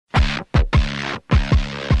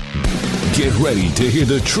Get ready to hear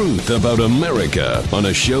the truth about America on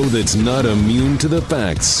a show that's not immune to the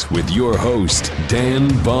facts with your host, Dan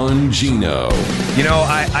Bongino. You know,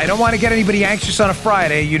 I don't want to get anybody anxious on a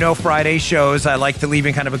Friday. You know, Friday shows, I like to leave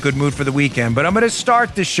in kind of a good mood for the weekend. But I'm going to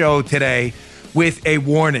start the show today with a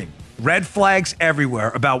warning. Red flags everywhere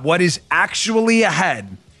about what is actually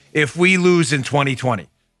ahead if we lose in 2020.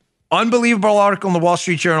 Unbelievable article in the Wall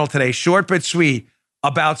Street Journal today, short but sweet,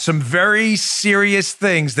 about some very serious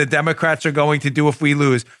things the Democrats are going to do if we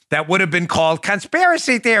lose that would have been called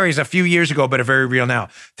conspiracy theories a few years ago, but are very real now.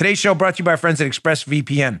 Today's show brought to you by our friends at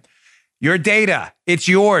ExpressVPN. Your data, it's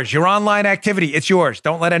yours. Your online activity, it's yours.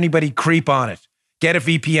 Don't let anybody creep on it. Get a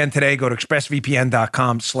VPN today. Go to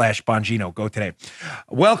expressvpn.com/Bongino. Go today.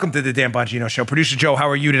 Welcome to the Dan Bongino Show. Producer Joe, how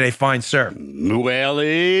are you today? Fine, sir. Well,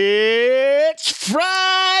 it's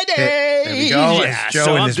Friday. There we go. Yeah, As Joe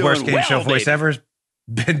so in I'm his worst doing game show well, voice baby. ever.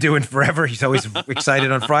 Been doing forever. He's always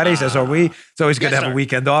excited on Fridays, as are we. It's always good Yes, to have sir. a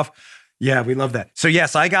weekend off. Yeah, we love that. So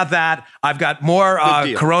yes, I got that. I've got more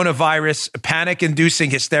deal. coronavirus panic-inducing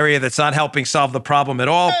hysteria that's not helping solve the problem at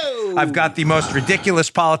all. Oh. I've got the most ridiculous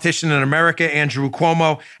politician in America, Andrew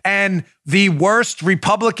Cuomo, and the worst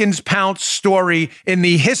Republicans pounce story in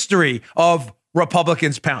the history of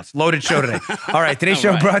Republicans pounce. Loaded show today. All right, today's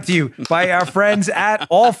show brought to you by our friends at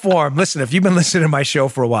Allform. Listen, if you've been listening to my show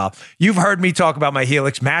for a while, you've heard me talk about my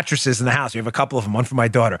Helix mattresses in the house. We have a couple of them, one for my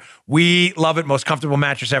daughter. We love it, most comfortable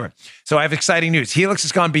mattress ever. So I have exciting news. Helix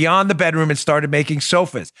has gone beyond the bedroom and started making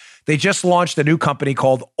sofas. They just launched a new company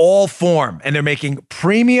called Allform, and they're making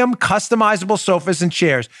premium customizable sofas and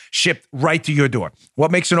chairs shipped right to your door.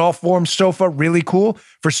 What makes an Allform sofa really cool?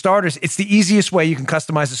 For starters, it's the easiest way you can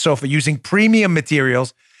customize a sofa using premium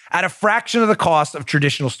materials at a fraction of the cost of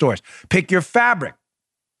traditional stores. Pick your fabric,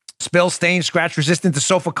 spill, stain, scratch resistant to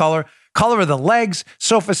sofa color of the legs,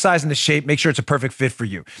 sofa size, and the shape. Make sure it's a perfect fit for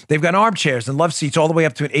you. They've got armchairs and love seats all the way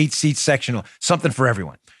up to an 8-seat sectional, something for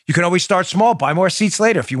everyone. You can always start small, buy more seats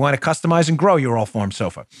later if you want to customize and grow your Allform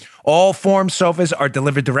sofa. Allform sofas are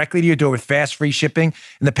delivered directly to your door with fast, free shipping.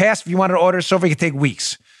 In the past, if you wanted to order a sofa, it could take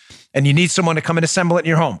weeks, and you need someone to come and assemble it in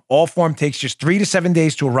your home. Allform takes just 3 to 7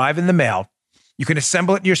 days to arrive in the mail. You can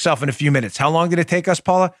assemble it yourself in a few minutes. How long did it take us,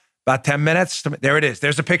 Paula? About 10 minutes. There it is.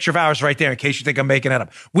 There's a picture of ours right there in case you think I'm making that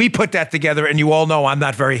up. We put that together, and you all know I'm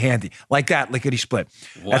not very handy. Like that, lickety split.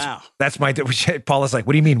 Wow. That's my... Paula's like,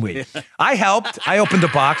 what do you mean we? I helped. I opened the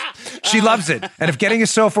box. She loves it. And if getting a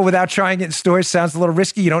sofa without trying it in stores sounds a little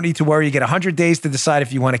risky, you don't need to worry. You get 100 days to decide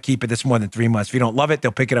if you want to keep it. That's more than 3 months. If you don't love it,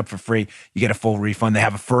 they'll pick it up for free. You get a full refund. They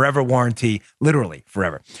have a forever warranty, literally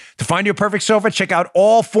forever. To find your perfect sofa, check out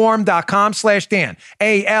allform.com/Dan.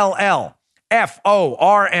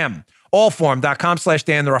 ALLFORM.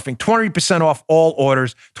 Allform.com/Dan. They're offering 20% off all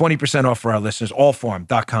orders, 20% off for our listeners.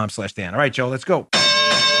 Allform.com/Dan. All right, Joe, let's go.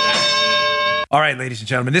 All right, ladies and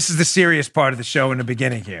gentlemen, this is the serious part of the show in the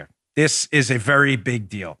beginning here. This is a very big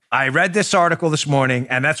deal. I read this article this morning,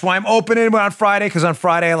 and that's why I'm opening it on Friday, because on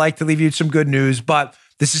Friday I like to leave you some good news, but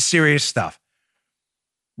this is serious stuff.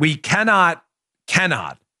 We cannot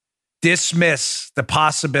dismiss the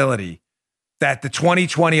possibility that the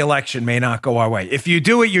 2020 election may not go our way. If you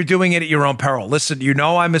do it, you're doing it at your own peril. Listen, you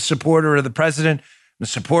know I'm a supporter of the president. I'm a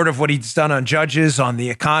supporter of what he's done on judges, on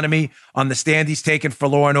the economy, on the stand he's taken for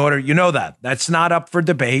law and order. You know that. That's not up for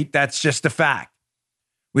debate. That's just a fact.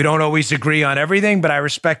 We don't always agree on everything, but I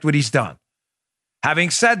respect what he's done.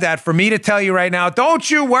 Having said that, for me to tell you right now,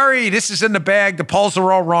 don't you worry, this is in the bag, the polls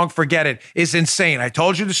are all wrong, forget it, is insane. I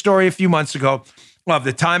told you the story a few months ago of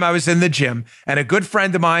the time I was in the gym, and a good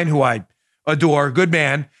friend of mine who I adore, good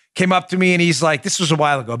man, came up to me and he's like, this was a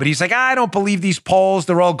while ago, but he's like, I don't believe these polls.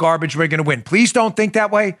 They're all garbage. We're going to win. Please don't think that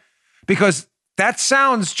way, because that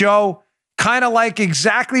sounds, Joe, kind of like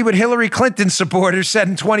exactly what Hillary Clinton supporters said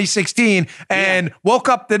in 2016 and woke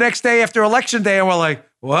up the next day after election day and were like,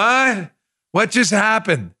 what? What just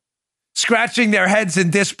happened? Scratching their heads in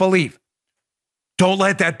disbelief. Don't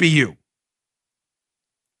let that be you.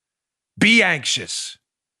 Be anxious.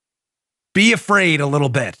 Be afraid a little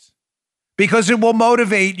bit, because it will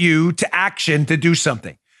motivate you to action, to do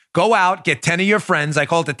something. Go out, get 10 of your friends. I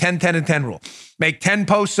call it the 10, 10, and 10 rule. Make 10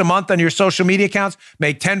 posts a month on your social media accounts.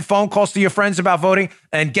 Make 10 phone calls to your friends about voting,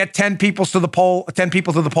 and get 10 people to the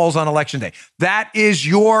polls on election day. That is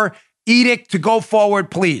your edict to go forward,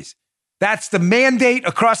 please. That's the mandate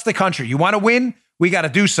across the country. You want to win? We got to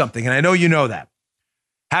do something, and I know you know that.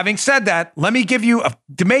 Having said that, let me give you,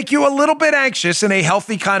 to make you a little bit anxious in a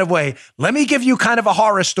healthy kind of way, let me give you kind of a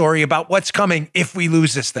horror story about what's coming if we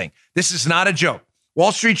lose this thing. This is not a joke.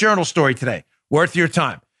 Wall Street Journal story today, worth your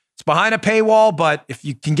time. It's behind a paywall, but if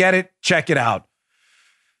you can get it, check it out.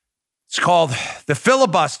 It's called The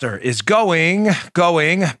Filibuster is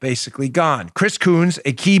basically gone. Chris Coons,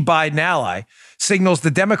 a key Biden ally, signals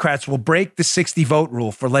the Democrats will break the 60-vote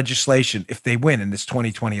rule for legislation if they win in this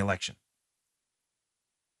 2020 election.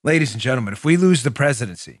 Ladies and gentlemen, if we lose the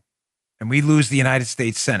presidency and we lose the United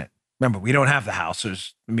States Senate, remember, we don't have the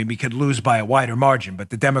House. We could lose by a wider margin, but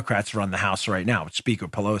the Democrats run the House right now with Speaker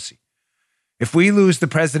Pelosi. If we lose the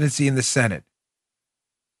presidency and the Senate,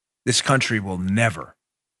 this country will never,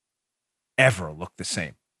 ever look the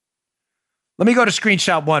same. Let me go to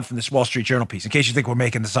screenshot one from this Wall Street Journal piece, in case you think we're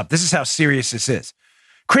making this up. This is how serious this is.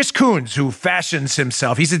 Chris Coons, who fashions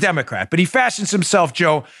himself, he's a Democrat, but he fashions himself,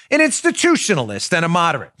 Joe, an institutionalist and a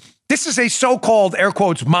moderate. This is a so-called, air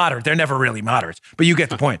quotes, moderate. They're never really moderates, but you get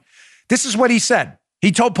the point. This is what he said.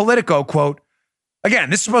 He told Politico, quote, again,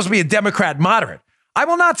 this is supposed to be a Democrat moderate. I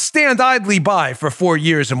will not stand idly by for 4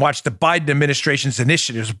 years and watch the Biden administration's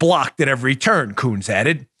initiatives blocked at every turn, Coons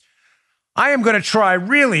added. I am going to try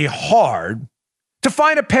really hard to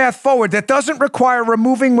find a path forward that doesn't require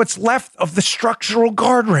removing what's left of the structural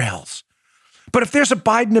guardrails. But if there's a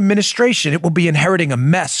Biden administration, it will be inheriting a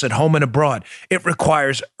mess at home and abroad. It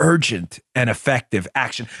requires urgent and effective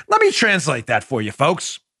action. Let me translate that for you,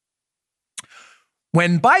 folks.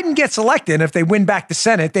 When Biden gets elected, if they win back the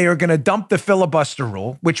Senate, they are going to dump the filibuster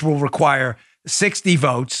rule, which will require 60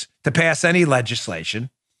 votes to pass any legislation.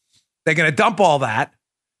 They're going to dump all that.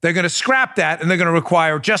 They're going to scrap that, and they're going to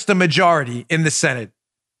require just a majority in the Senate,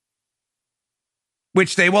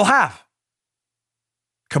 which they will have.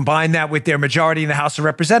 Combine that with their majority in the House of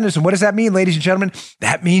Representatives. And what does that mean, ladies and gentlemen?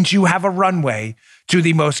 That means you have a runway to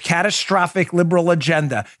the most catastrophic liberal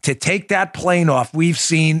agenda to take that plane off we've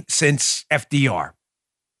seen since FDR.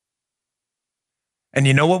 And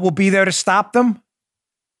you know what will be there to stop them?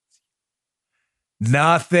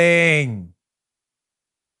 Nothing.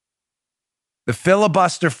 The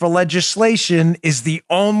filibuster for legislation is the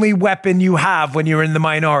only weapon you have when you're in the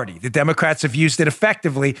minority. The Democrats have used it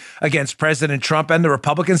effectively against President Trump and the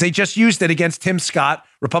Republicans. They just used it against Tim Scott,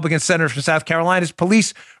 Republican senator from South Carolina's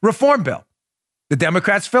police reform bill. The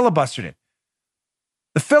Democrats filibustered it.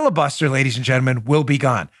 The filibuster, ladies and gentlemen, will be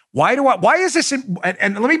gone. Why is this?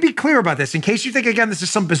 And let me be clear about this in case you think, again, this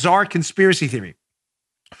is some bizarre conspiracy theory.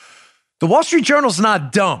 The Wall Street Journal's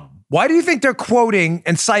not dumb. Why do you think they're quoting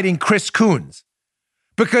and citing Chris Coons?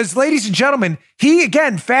 Because, ladies and gentlemen, he,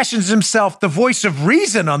 again, fashions himself the voice of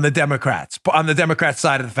reason on the Democrat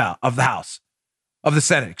side of the House, of the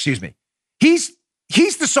Senate, excuse me. He's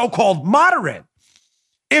the so-called moderate.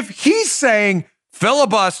 If he's saying,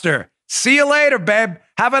 filibuster, see you later, babe,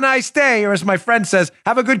 have a nice day, or as my friend says,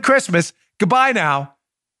 have a good Christmas, goodbye now,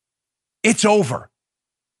 it's over.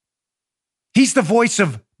 He's the voice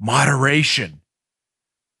of moderation.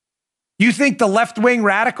 You think the left-wing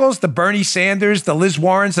radicals, the Bernie Sanders, the Liz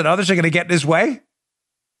Warrens, and others are going to get in his way?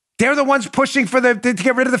 They're the ones pushing to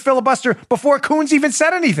get rid of the filibuster before Coons even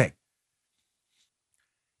said anything.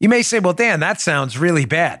 You may say, well, Dan, that sounds really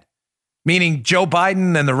bad. Meaning Joe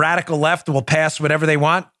Biden and the radical left will pass whatever they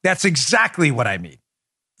want? That's exactly what I mean.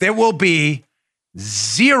 There will be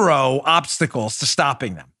zero obstacles to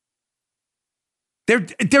stopping them.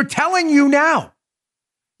 They're telling you now.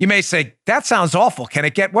 You may say, that sounds awful. Can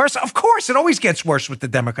it get worse? Of course, it always gets worse with the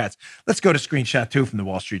Democrats. Let's go to screenshot 2 from the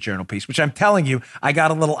Wall Street Journal piece, which I'm telling you, I got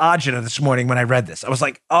a little agita this morning when I read this. I was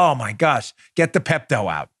like, oh my gosh, get the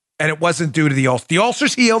Pepto out. And it wasn't due to the ulcer. The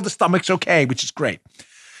ulcer's healed, the stomach's okay, which is great.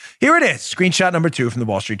 Here it is, screenshot number 2 from the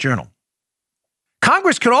Wall Street Journal.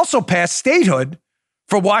 Congress could also pass statehood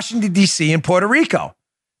for Washington, D.C. and Puerto Rico,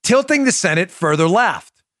 tilting the Senate further left.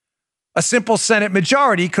 A simple Senate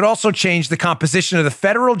majority could also change the composition of the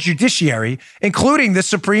federal judiciary, including the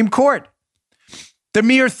Supreme Court. The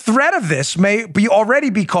mere threat of this may already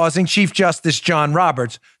be causing Chief Justice John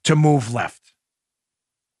Roberts to move left.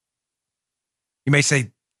 You may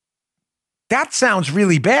say, that sounds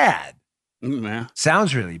really bad. Yeah.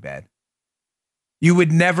 Sounds really bad. You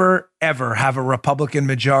would never, ever have a Republican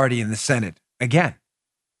majority in the Senate again.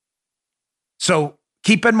 So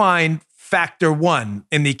keep in mind, factor 1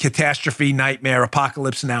 in the catastrophe, nightmare,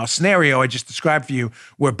 apocalypse now scenario I just described for you,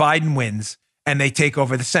 where Biden wins and they take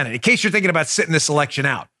over the Senate. In case you're thinking about sitting this election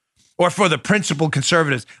out, or for the principled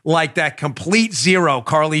conservatives, like that complete zero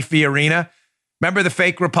Carly Fiorina. Remember the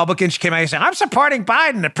fake Republican? She came out and said, I'm supporting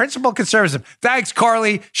Biden, the principled conservatism. Thanks,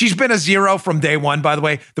 Carly. She's been a zero from day one, by the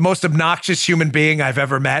way. The most obnoxious human being I've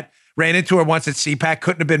ever met. Ran into her once at CPAC,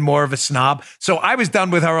 couldn't have been more of a snob. So I was done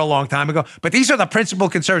with her a long time ago. But these are the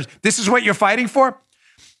principled conservatives. This is what you're fighting for?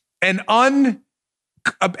 An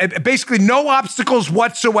basically no obstacles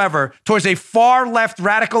whatsoever towards a far left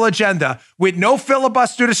radical agenda with no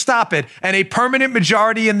filibuster to stop it and a permanent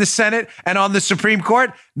majority in the Senate and on the Supreme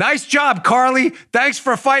Court. Nice job, Carly. Thanks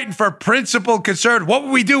for fighting for principled conservatives. What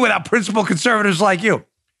would we do without principled conservatives like you?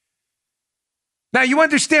 Now, you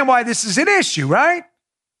understand why this is an issue, right?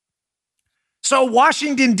 So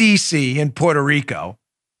Washington, D.C. and Puerto Rico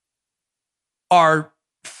are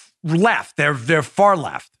left. They're far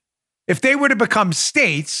left. If they were to become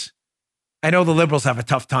states, I know the liberals have a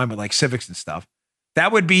tough time with like civics and stuff.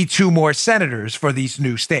 That would be 2 more senators for these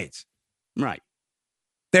new states. Right.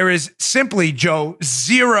 There is simply, Joe,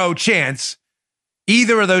 0 chance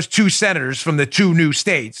either of those 2 senators from the 2 new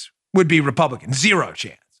states would be Republican. 0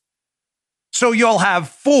 chance. So you'll have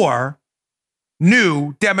 4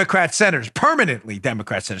 new Democrat senators, permanently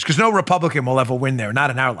Democrat senators, because no Republican will ever win there, not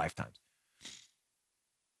in our lifetimes.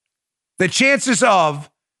 The chances of,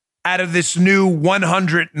 out of this new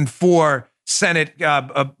 104 Senate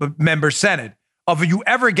member Senate, of you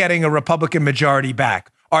ever getting a Republican majority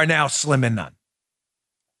back are now slim and none.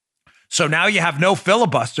 So now you have no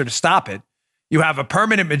filibuster to stop it. You have a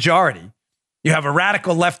permanent majority. You have a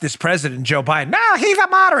radical leftist president, Joe Biden. No, he's a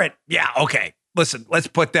moderate. Yeah, okay. Listen, let's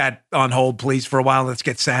put that on hold, please, for a while. Let's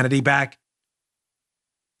get sanity back.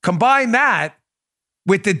 Combine that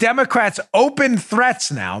with the Democrats' open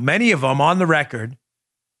threats now, many of them on the record,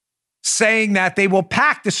 saying that they will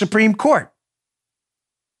pack the Supreme Court.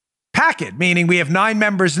 Pack it, meaning we have 9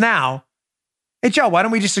 members now. Hey, Joe, why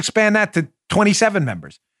don't we just expand that to 27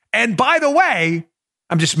 members? And by the way,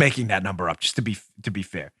 I'm just making that number up just to be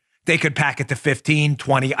fair. They could pack it to 15,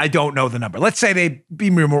 20. I don't know the number. Let's say they be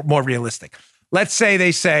more realistic. Let's say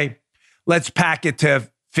they say, let's pack it to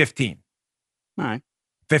 15. All right.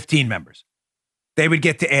 15 members. They would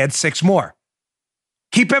get to add 6 more.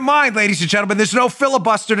 Keep in mind, ladies and gentlemen, there's no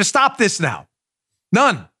filibuster to stop this now.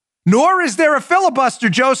 None. Nor is there a filibuster,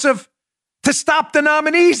 Joseph, to stop the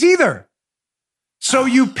nominees either. So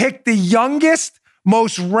you pick the youngest,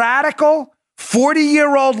 most radical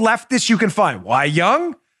 40-year-old leftist you can find. Why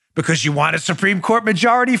young? Because you want a Supreme Court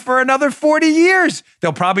majority for another 40 years.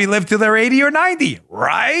 They'll probably live till they're 80 or 90,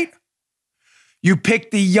 right? You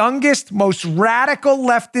pick the youngest, most radical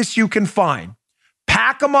leftist you can find.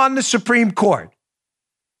 Pack them on the Supreme Court.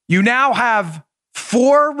 You now have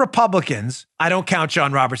 4 Republicans. I don't count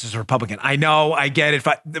John Roberts as a Republican. I know, I get it.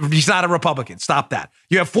 He's not a Republican. Stop that.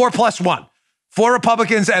 You have 4 plus 1. 4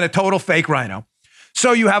 Republicans and a total fake rhino.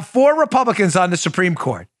 So you have 4 Republicans on the Supreme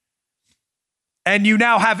Court. And you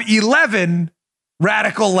now have 11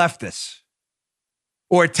 radical leftists.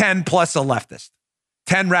 Or 10 plus a leftist.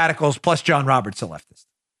 10 radicals plus John Roberts, a leftist.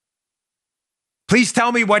 Please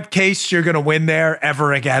tell me what case you're going to win there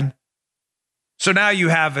ever again. So now you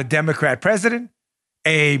have a Democrat president,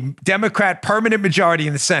 a Democrat permanent majority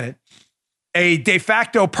in the Senate, a de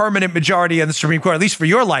facto permanent majority in the Supreme Court, at least for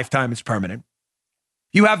your lifetime, it's permanent.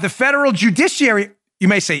 You have the federal judiciary. You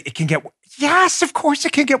may say it can get worse. Yes, of course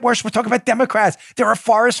it can get worse. We're talking about Democrats. They're a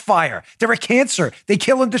forest fire. They're a cancer. They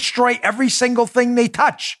kill and destroy every single thing they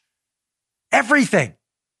touch. Everything.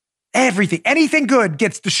 Everything. Anything good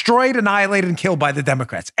gets destroyed, annihilated, and killed by the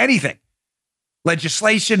Democrats. Anything.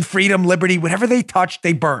 Legislation, freedom, liberty, whatever they touch,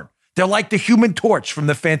 they burn. They're like the Human Torch from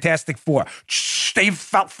the Fantastic Four. They've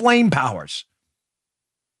felt flame powers.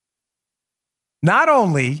 Not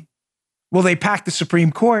only will they pack the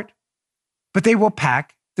Supreme Court, but they will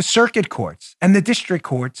pack the circuit courts and the district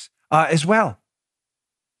courts as well.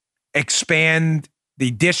 Expand the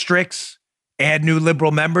districts, add new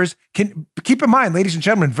liberal members. Keep in mind, ladies and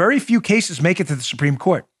gentlemen, very few cases make it to the Supreme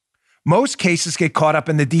Court. Most cases get caught up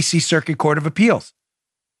in the D.C. Circuit Court of Appeals,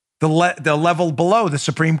 the level below the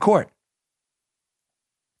Supreme Court.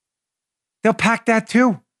 They'll pack that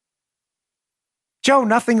too. Joe,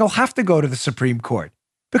 nothing will have to go to the Supreme Court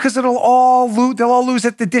because they'll all lose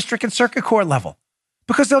at the district and circuit court level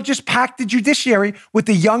because they'll just pack the judiciary with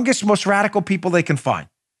the youngest, most radical people they can find.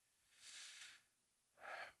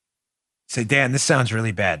 Say, Dan, this sounds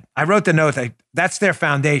really bad. I wrote the note. That's their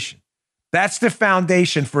foundation. That's the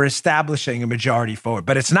foundation for establishing a majority forward.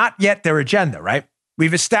 But it's not yet their agenda, right?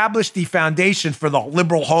 We've established the foundation for the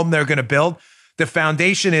liberal home they're going to build. The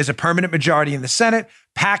foundation is a permanent majority in the Senate,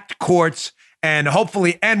 packed courts, and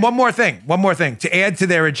hopefully, and one more thing, to add to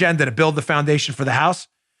their agenda to build the foundation for the House.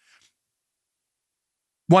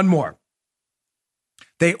 One more.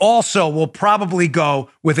 They also will probably go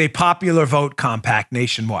with a popular vote compact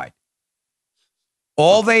nationwide.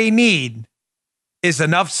 All they need is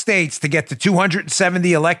enough states to get to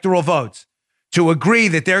 270 electoral votes to agree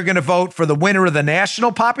that they're going to vote for the winner of the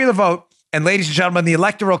national popular vote And ladies and gentlemen, the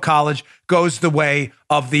Electoral College goes the way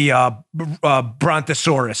of the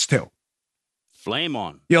Brontosaurus, too. Flame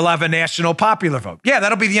on. You'll have a national popular vote. Yeah,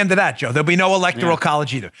 that'll be the end of that, Joe. There'll be no Electoral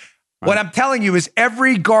College either. Right. What I'm telling you is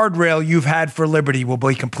every guardrail you've had for liberty will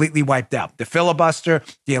be completely wiped out. The filibuster,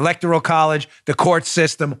 the Electoral College, the court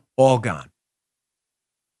system, all gone.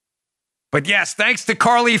 But yes, thanks to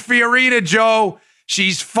Carly Fiorina, Joe,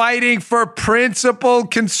 she's fighting for principled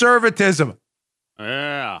conservatism.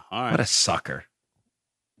 Yeah, all right. What a sucker.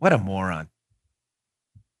 What a moron.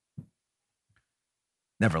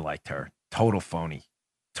 Never liked her. Total phony.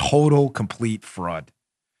 Total complete fraud.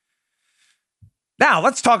 Now,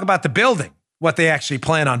 let's talk about the building, what they actually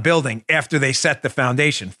plan on building after they set the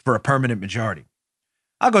foundation for a permanent majority.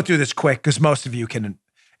 I'll go through this quick because most of you can.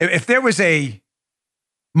 If there was a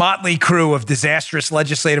motley crew of disastrous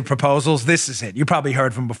legislative proposals, this is it. You probably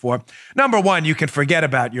heard from before. Number one, you can forget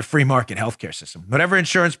about your free market healthcare system. Whatever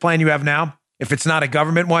insurance plan you have now, if it's not a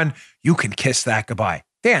government one, you can kiss that goodbye.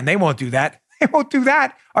 Dan, they won't do that. They won't do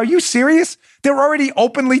that. Are you serious? They're already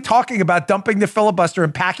openly talking about dumping the filibuster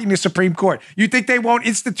and packing the Supreme Court. You think they won't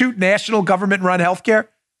institute national government-run healthcare?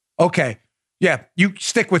 Okay. Yeah, you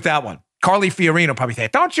stick with that one. Carly Fiorina will probably say,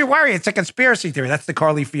 don't you worry, it's a conspiracy theory. That's the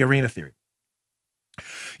Carly Fiorina theory.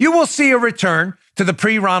 You will see a return to the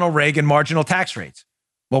pre-Ronald Reagan marginal tax rates.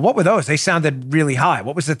 Well, what were those? They sounded really high.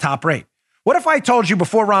 What was the top rate? What if I told you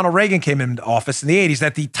before Ronald Reagan came into office in the 80s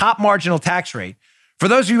that the top marginal tax rate, for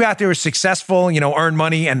those of you out there who are successful, earn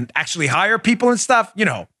money and actually hire people and stuff,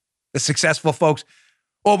 the successful folks,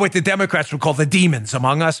 or what the Democrats would call the demons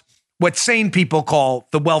among us, what sane people call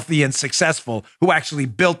the wealthy and successful, who actually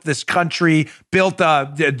built this country, built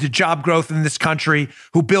the job growth in this country,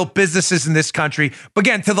 who built businesses in this country. But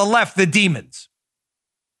again, to the left, the demons.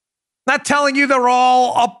 Not telling you they're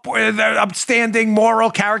all they're upstanding moral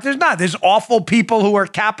characters. No, there's awful people who are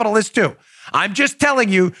capitalists too. I'm just telling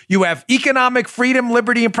you, you have economic freedom,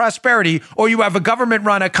 liberty, and prosperity, or you have a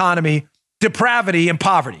government-run economy, depravity, and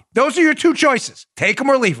poverty. Those are your two choices. Take them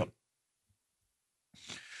or leave them.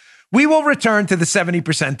 We will return to the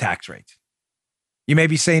 70% tax rate. You may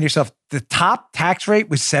be saying to yourself, the top tax rate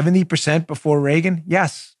was 70% before Reagan?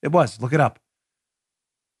 Yes, it was. Look it up.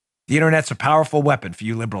 The internet's a powerful weapon for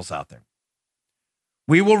you liberals out there.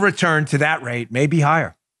 We will return to that rate, maybe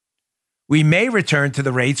higher. We may return to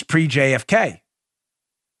the rates pre-JFK.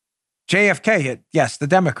 JFK, yes, the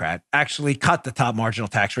Democrat, actually cut the top marginal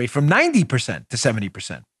tax rate from 90% to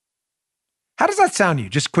 70%. How does that sound to you?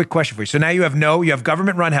 Just a quick question for you. So now you have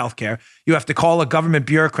government-run healthcare. You have to call a government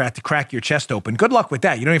bureaucrat to crack your chest open. Good luck with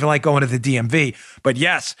that. You don't even like going to the DMV. But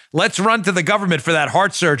yes, let's run to the government for that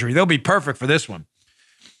heart surgery. They'll be perfect for this one.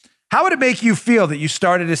 How would it make you feel that you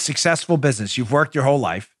started a successful business? You've worked your whole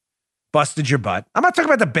life, busted your butt. I'm not talking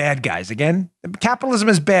about the bad guys again. Capitalism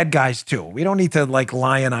is bad guys too. We don't need to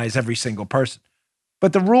lionize every single person.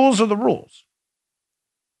 But the rules are the rules.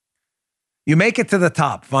 You make it to the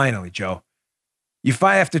top, finally, Joe. You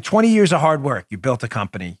find after 20 years of hard work, you built a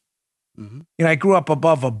company. Mm-hmm. I grew up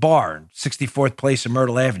above a bar in 64th Place in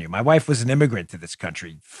Myrtle Avenue. My wife was an immigrant to this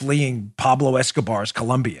country, fleeing Pablo Escobar's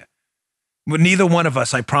Colombia. But neither one of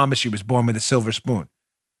us, I promise you, was born with a silver spoon.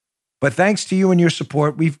 But thanks to you and your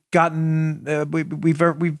support, we've gotten,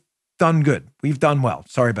 we've done good. We've done well.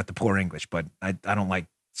 Sorry about the poor English, but I don't like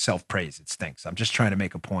self-praise. It stinks. I'm just trying to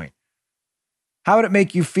make a point. How would it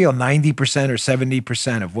make you feel 90% or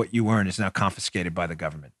 70% of what you earn is now confiscated by the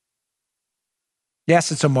government?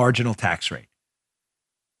 Yes, it's a marginal tax rate.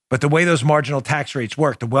 But the way those marginal tax rates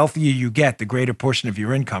work, the wealthier you get, the greater portion of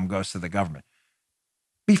your income goes to the government.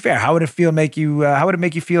 Be fair. How would it feel? How would it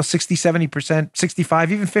make you feel 60, 70%,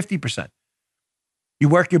 65, even 50%? You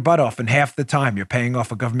work your butt off, and half the time you're paying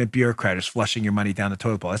off a government bureaucrat who's flushing your money down the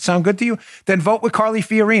toilet bowl. That sound good to you? Then vote with Carly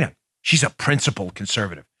Fiorina. She's a principled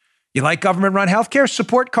conservative. You like government-run healthcare?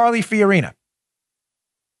 Support Carly Fiorina.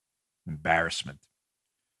 Embarrassment.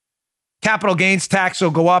 Capital gains tax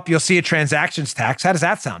will go up. You'll see a transactions tax. How does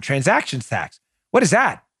that sound? Transactions tax. What is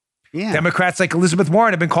that? Yeah. Democrats like Elizabeth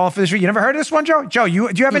Warren have been calling for this. You never heard of this one, Joe? Joe, do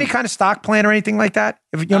you have any kind of stock plan or anything like that?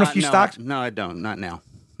 If you own a few stocks? No, I don't. Not now.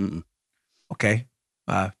 Mm-mm. Okay.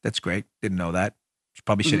 That's great. Didn't know that.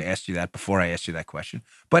 Probably should have asked you that before I asked you that question.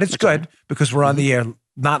 But it's good because we're on the air,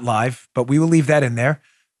 not live, but we will leave that in there.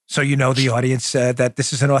 So you know the audience that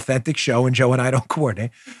this is an authentic show and Joe and I don't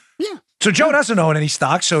coordinate. Yeah. So Joe doesn't own any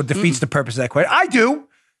stocks, so it defeats the purpose of that question. I do.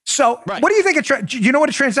 So what do you think? Do you know what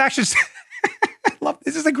a transaction is? I love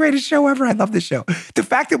this. Is the greatest show ever. I love this show. The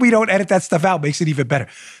fact that we don't edit that stuff out makes it even better.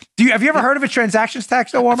 Have you ever heard of a transactions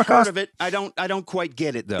tax, though, Warmacost? I've heard of it. I don't quite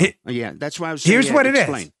get it, though. Yeah, that's why I was saying. Here's what it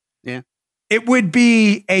explain. is. Yeah. It would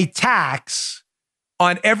be a tax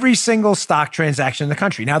on every single stock transaction in the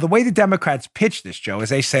country. Now, the way the Democrats pitch this, Joe, is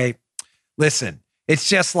they say, listen, it's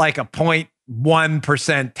just like a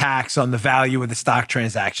 0.1% tax on the value of the stock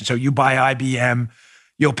transaction. So you buy IBM,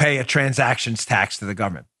 you'll pay a transactions tax to the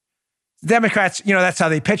government. The Democrats, that's how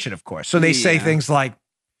they pitch it, of course. So they say things like,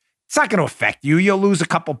 it's not going to affect you. You'll lose a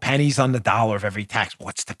couple pennies on the dollar of every tax.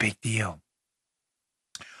 What's the big deal?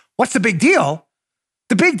 What's the big deal?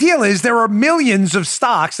 The big deal is there are millions of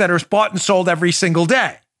stocks that are bought and sold every single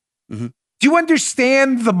day. Mm-hmm. Do you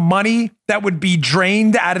understand the money that would be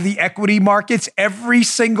drained out of the equity markets every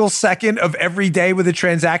single second of every day with a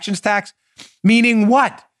transactions tax? Meaning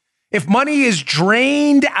what? If money is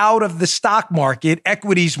drained out of the stock market,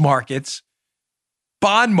 equities markets,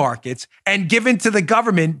 bond markets, and given to the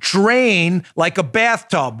government, drain like a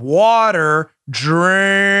bathtub, water,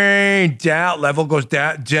 drain, down, level goes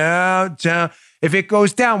down, down, down. If it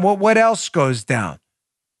goes down, what else goes down?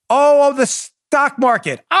 Oh, the stock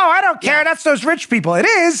market. Oh, I don't care. That's those rich people. It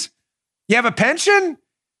is. You have a pension?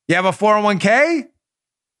 You have a 401k?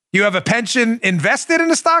 You have a pension invested in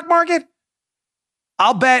the stock market?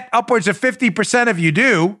 I'll bet upwards of 50% of you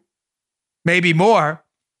do, maybe more.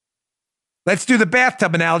 Let's do the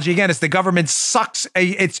bathtub analogy again as the government sucks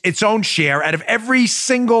its own share out of every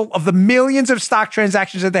single of the millions of stock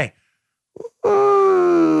transactions a day.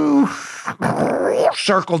 Ooh.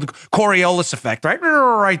 Circled Coriolis effect, right?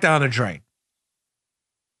 Right down the drain.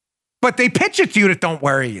 But they pitch it to you that don't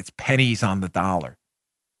worry, it's pennies on the dollar.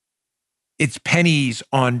 It's pennies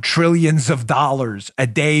on trillions of dollars a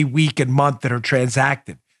day, week, and month that are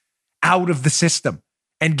transacted out of the system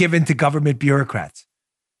and given to government bureaucrats.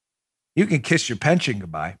 You can kiss your pension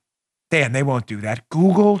goodbye. Dan, they won't do that.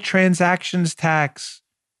 Google transactions tax.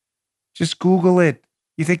 Just Google it.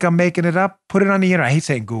 You think I'm making it up? Put it on the internet. I hate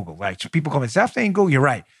saying Google. Like, so people come and stop saying Google. You're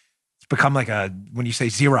right. It's become like when you say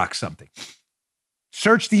Xerox something.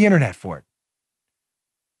 Search the internet for it.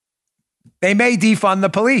 They may defund the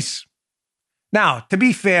police. Now, to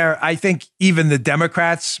be fair, I think even the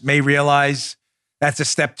Democrats may realize that's a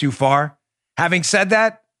step too far. Having said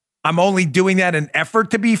that, I'm only doing that in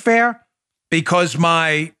effort to be fair because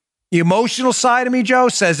my emotional side of me, Joe,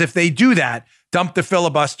 says if they do that, dump the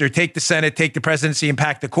filibuster, take the Senate, take the presidency, and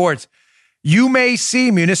pack the courts, you may see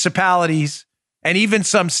municipalities and even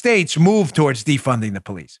some states move towards defunding the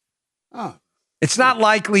police. Oh. It's not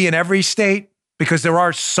likely in every state because there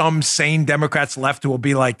are some sane Democrats left who will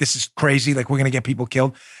be like, this is crazy, like we're going to get people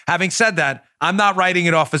killed. Having said that, I'm not writing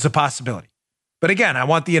it off as a possibility. But again, I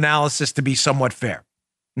want the analysis to be somewhat fair,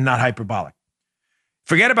 not hyperbolic.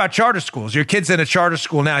 Forget about charter schools. Your kid's in a charter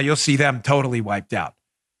school now, you'll see them totally wiped out.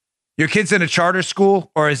 Your kid's in a charter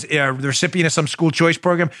school or is the recipient of some school choice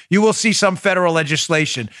program, you will see some federal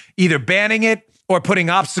legislation either banning it or putting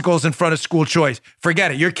obstacles in front of school choice.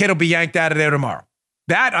 Forget it. Your kid will be yanked out of there tomorrow.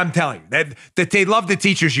 That, I'm telling you, that they love the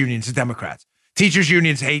teachers' unions, the Democrats. Teachers'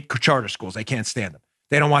 unions hate charter schools. They can't stand them.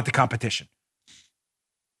 They don't want the competition.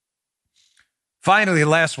 Finally, the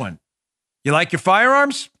last one. You like your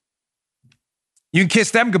firearms? You can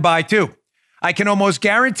kiss them goodbye, too. I can almost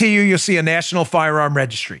guarantee you'll see a national firearm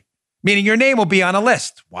registry, meaning your name will be on a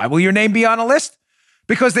list. Why will your name be on a list?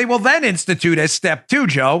 Because they will then institute as step 2,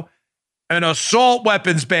 Joe, an assault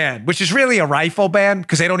weapons ban, which is really a rifle ban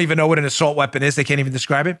because they don't even know what an assault weapon is. They can't even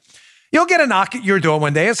describe it. You'll get a knock at your door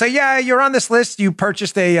one day and say, yeah, you're on this list. You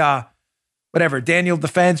purchased a, Daniel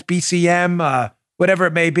Defense, BCM, whatever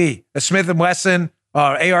it may be, a Smith & Wesson,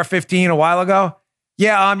 AR-15 a while ago.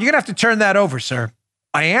 Yeah, you're going to have to turn that over, sir.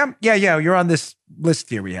 I am? Yeah, you're on this list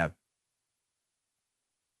here we have.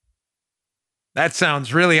 That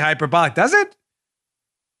sounds really hyperbolic, does it?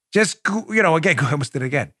 Just, again, go almost did it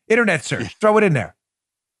again. Internet search, throw it in there.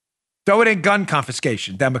 Throw it in gun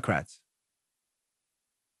confiscation, Democrats.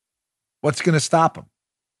 What's going to stop them?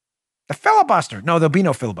 The filibuster. No, there'll be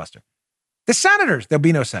no filibuster. The senators, there'll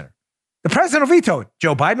be no senator. The president will veto it.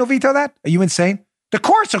 Joe Biden will veto that? Are you insane? The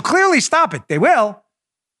courts will clearly stop it. They will.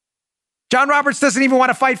 John Roberts doesn't even want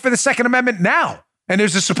to fight for the Second Amendment now. And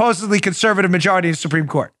there's a supposedly conservative majority in the Supreme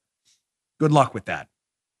Court. Good luck with that.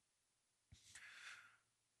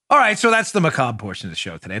 All right, so that's the macabre portion of the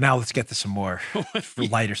show today. Now let's get to some more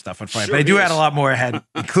lighter stuff on Friday. Sure, but I do add a lot more ahead,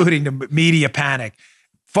 including the media panic.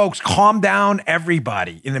 Folks, calm down,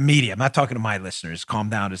 everybody in the media. I'm not talking to my listeners. Calm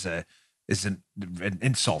down is an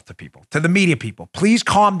insult to people. To the media people, please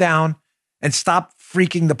calm down and stop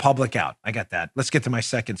freaking the public out. I got that. Let's get to my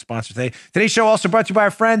second sponsor today. Today's show also brought to you by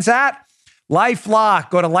our friends at LifeLock.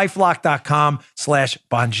 Go to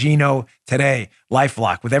LifeLock.com/Bongino today.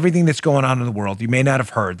 LifeLock. With everything that's going on in the world, you may not have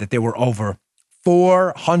heard that there were over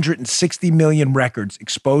 460 million records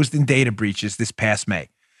exposed in data breaches this past May.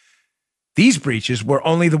 These breaches were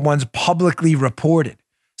only the ones publicly reported.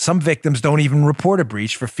 Some victims don't even report a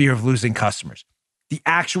breach for fear of losing customers. The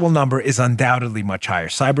actual number is undoubtedly much higher.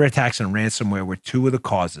 Cyber attacks and ransomware were two of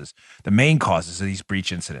the main causes of these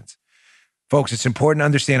breach incidents. Folks, it's important to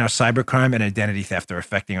understand how cybercrime and identity theft are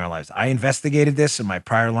affecting our lives. I investigated this in my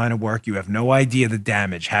prior line of work. You have no idea the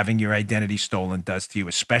damage having your identity stolen does to you,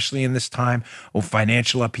 especially in this time of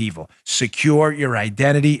financial upheaval. Secure your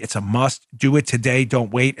identity. It's a must. Do it today.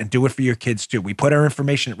 Don't wait, and do it for your kids too. We put our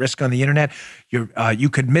information at risk on the internet. You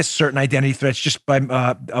could miss certain identity threats just by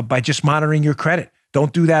just monitoring your credit.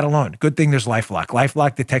 Don't do that alone. Good thing there's LifeLock.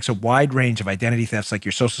 LifeLock detects a wide range of identity thefts like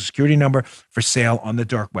your social security number for sale on the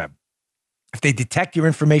dark web. If they detect your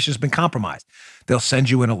information has been compromised, they'll send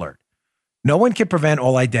you an alert. No one can prevent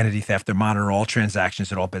all identity theft or monitor all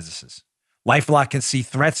transactions at all businesses. LifeLock can see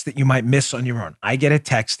threats that you might miss on your own. I get a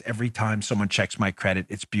text every time someone checks my credit.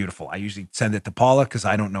 It's beautiful. I usually send it to Paula because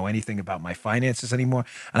I don't know anything about my finances anymore.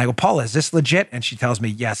 And I go, Paula, is this legit? And she tells me,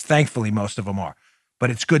 yes, thankfully, most of them are. But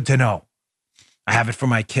it's good to know. I have it for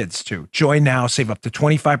my kids too. Join now, save up to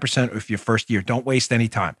 25% of your first year. Don't waste any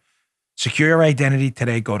time. Secure your identity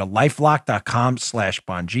today. Go to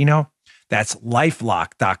LifeLock.com/Bongino. That's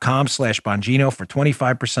LifeLock.com/Bongino for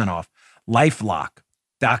 25% off.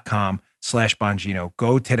 LifeLock.com/Bongino.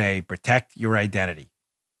 Go today. Protect your identity.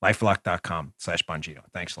 LifeLock.com/Bongino.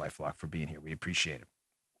 Thanks, LifeLock, for being here. We appreciate it.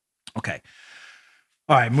 Okay.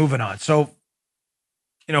 All right, moving on. So,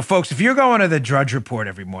 folks, if you're going to the Drudge Report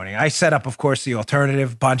every morning, I set up, of course, the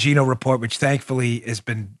alternative Bongino Report, which thankfully has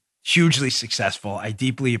been hugely successful. I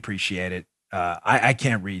deeply appreciate it. I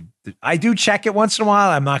can't read. I do check it once in a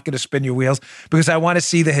while. I'm not going to spin your wheels because I want to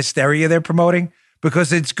see the hysteria they're promoting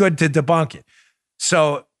because it's good to debunk it.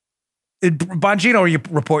 So Bongino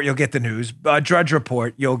Report, you'll get the news. Drudge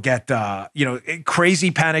Report, you'll get,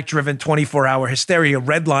 crazy panic-driven 24-hour hysteria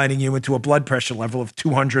redlining you into a blood pressure level of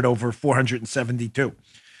 200 over 472.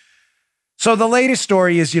 So the latest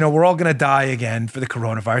story is, we're all going to die again for the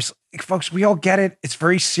coronavirus. Folks, we all get it. It's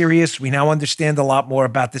very serious. We now understand a lot more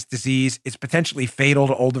about this disease. It's potentially fatal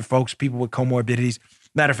to older folks, people with comorbidities.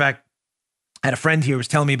 Matter of fact, I had a friend here who was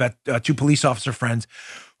telling me about two police officer friends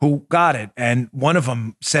who got it. And one of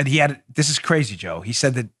them said this is crazy, Joe. He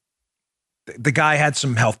said that the guy had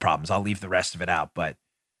some health problems. I'll leave the rest of it out. But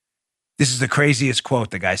this is the craziest quote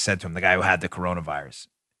the guy said to him, the guy who had the coronavirus.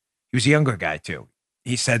 He was a younger guy, too.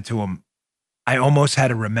 He said to him, I almost had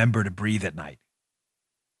to remember to breathe at night.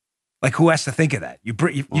 Like, who has to think of that? You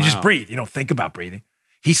breathe, you just breathe. You don't think about breathing.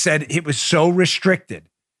 He said it was so restricted,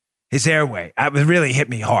 his airway. It really hit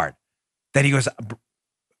me hard. That he goes,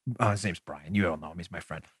 his name's Brian. You don't know him. He's my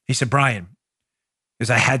friend. He said, Brian,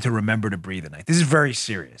 because I had to remember to breathe at night. This is very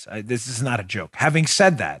serious. This is not a joke. Having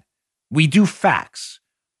said that, we do facts.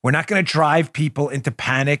 We're not going to drive people into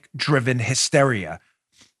panic-driven hysteria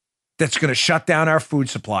that's going to shut down our food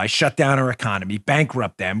supply, shut down our economy,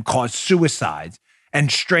 bankrupt them, cause suicides,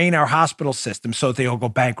 and strain our hospital system so they all go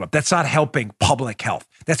bankrupt. That's not helping public health.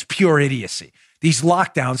 That's pure idiocy. These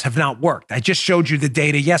lockdowns have not worked. I just showed you the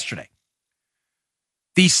data yesterday.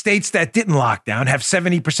 These states that didn't lock down have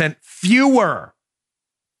 70% fewer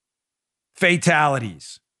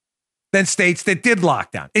fatalities than states that did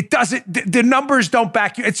lock down. The numbers don't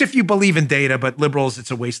back you. It's if you believe in data, but liberals,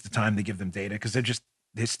 it's a waste of time to give them data because they're just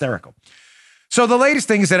hysterical. So the latest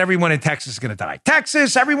thing is that everyone in Texas is going to die.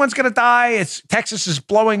 Texas, everyone's going to die. Texas is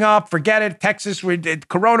blowing up. Forget it. Texas,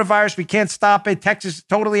 coronavirus, we can't stop it. Texas is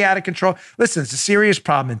totally out of control. Listen, it's a serious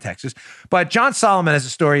problem in Texas. But John Solomon has a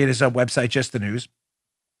story at his website, Just the News.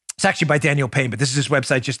 It's actually by Daniel Payne, but this is his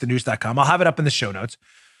website, justthenews.com. I'll have it up in the show notes.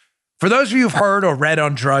 For those of you who've heard or read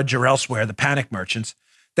on Drudge or elsewhere, the panic merchants,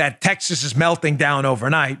 that Texas is melting down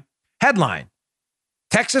overnight, headline,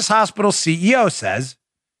 Texas hospital CEO says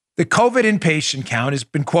the COVID inpatient count has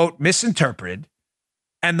been, quote, misinterpreted,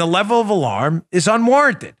 and the level of alarm is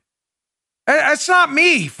unwarranted. That's not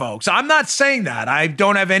me, folks. I'm not saying that. I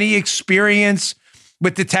don't have any experience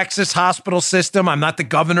with the Texas hospital system. I'm not the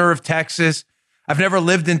governor of Texas. I've never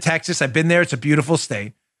lived in Texas. I've been there. It's a beautiful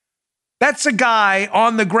state. That's a guy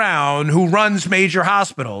on the ground who runs major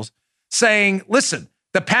hospitals saying, listen,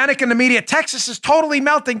 the panic in the media, Texas is totally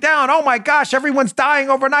melting down. Oh my gosh, everyone's dying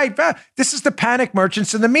overnight. This is the panic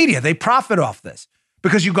merchants in the media. They profit off this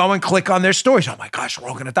because you go and click on their stories. Oh my gosh, we're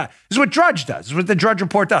all going to die. This is what Drudge does. This is what the Drudge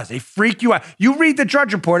Report does. They freak you out. You read the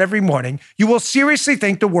Drudge Report every morning. You will seriously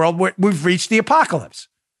think we've reached the apocalypse.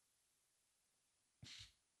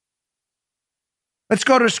 Let's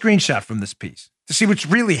go to a screenshot from this piece to see what's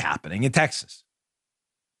really happening in Texas.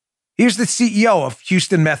 Here's the CEO of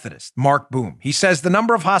Houston Methodist, Mark Boom. He says the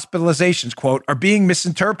number of hospitalizations, quote, are being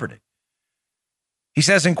misinterpreted. He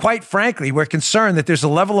says, and quite frankly, we're concerned that there's a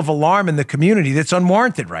level of alarm in the community that's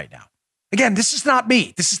unwarranted right now. Again, this is not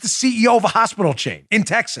me. This is the CEO of a hospital chain in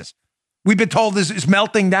Texas. We've been told this is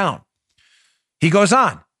melting down. He goes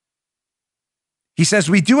on. He says,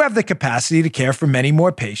 we do have the capacity to care for many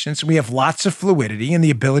more patients. We have lots of fluidity and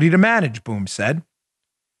the ability to manage, Boom said.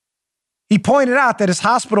 He pointed out that his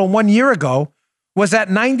hospital 1 year ago was at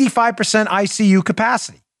 95% ICU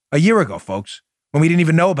capacity. A year ago, folks, when we didn't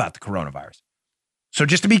even know about the coronavirus. So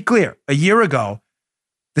just to be clear, a year ago,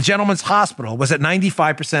 the gentleman's hospital was at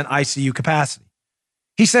 95% ICU capacity.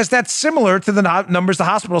 He says that's similar to the numbers the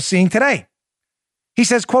hospital is seeing today. He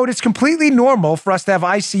says, quote, it's completely normal for us to have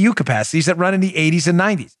ICU capacities that run in the 80s and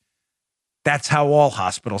 90s. That's how all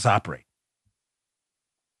hospitals operate.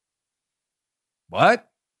 What?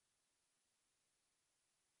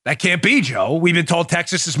 That can't be, Joe. We've been told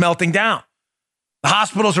Texas is melting down. The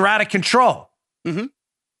hospitals are out of control. Mm-hmm.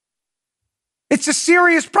 It's a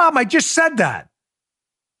serious problem. I just said that.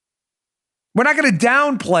 We're not going to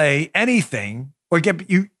downplay anything or get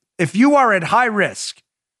you. If you are at high risk,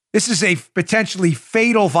 this is a potentially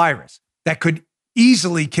fatal virus that could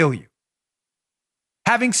easily kill you.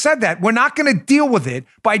 Having said that, we're not going to deal with it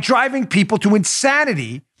by driving people to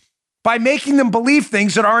insanity by making them believe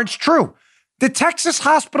things that aren't true. The Texas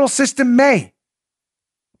hospital system may,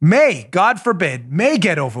 God forbid, may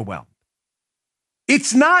get overwhelmed.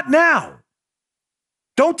 It's not now.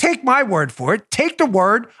 Don't take my word for it. Take the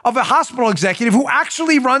word of a hospital executive who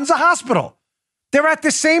actually runs a hospital. They're at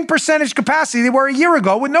the same percentage capacity they were a year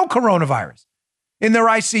ago with no coronavirus in their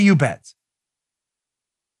ICU beds.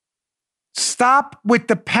 Stop with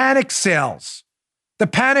the panic sales, the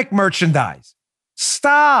panic merchandise.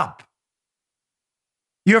 Stop.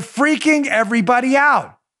 You're freaking everybody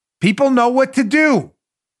out. People know what to do.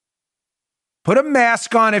 Put a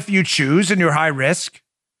mask on if you choose and you're high risk.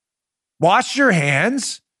 Wash your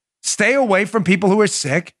hands. Stay away from people who are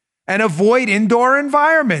sick and avoid indoor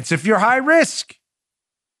environments if you're high risk.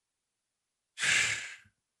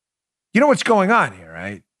 You know what's going on here,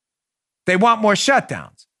 right? They want more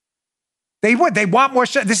shutdowns. They would. They want more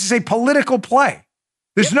shut. This is a political play.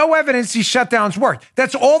 There's no evidence these shutdowns work.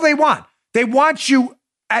 That's all they want. They want you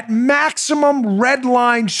at maximum red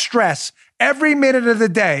line stress every minute of the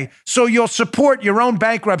day so you'll support your own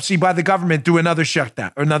bankruptcy by the government through another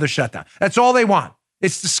shutdown. That's all they want.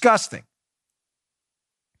 It's disgusting.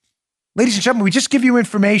 Ladies and gentlemen, we just give you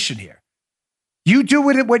information here. You do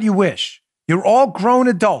with it what you wish. You're all grown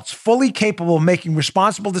adults, fully capable of making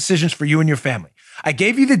responsible decisions for you and your family. I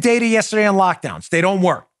gave you the data yesterday on lockdowns. They don't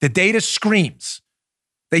work. The data screams.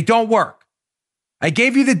 They don't work. I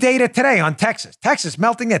gave you the data today on Texas. Texas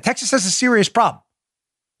melting in. Texas has a serious problem.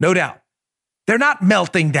 No doubt. They're not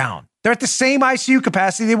melting down. They're at the same ICU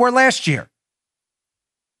capacity they were last year.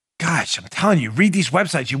 Gosh, I'm telling you, read these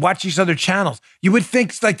websites, you watch these other channels. You would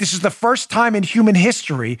think like this is the first time in human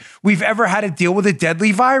history we've ever had to deal with a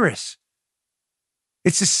deadly virus.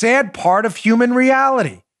 It's a sad part of human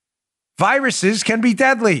reality. Viruses can be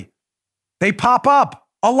deadly. They pop up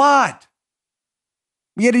a lot.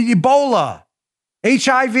 We had Ebola,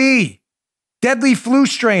 HIV, deadly flu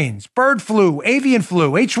strains, bird flu, avian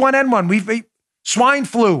flu, H1N1, swine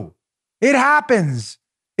flu. It happens.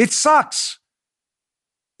 It sucks.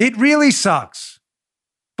 It really sucks.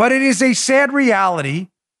 But it is a sad reality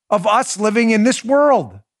of us living in this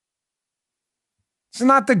world. It's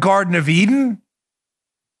not the Garden of Eden.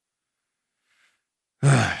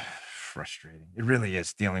 Frustrating. It really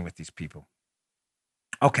is dealing with these people.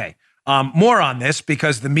 Okay. More on this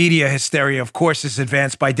because the media hysteria, of course, is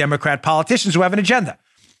advanced by Democrat politicians who have an agenda.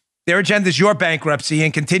 Their agenda is your bankruptcy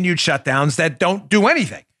and continued shutdowns that don't do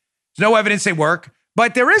anything. There's no evidence they work,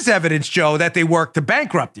 but there is evidence, Joe, that they work to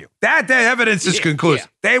bankrupt you. That evidence is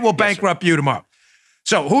conclusive. Yeah. They will bankrupt you tomorrow.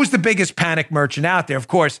 So who's the biggest panic merchant out there? Of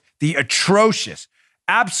course, the atrocious,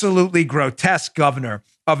 absolutely grotesque governor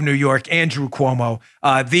of New York, Andrew Cuomo,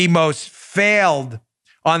 the most failed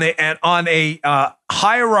on a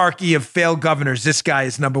hierarchy of failed governors. This guy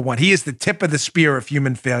is number one. He is the tip of the spear of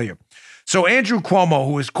human failure. So Andrew Cuomo,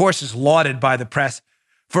 who of course is lauded by the press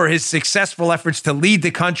for his successful efforts to lead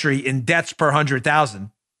the country in deaths per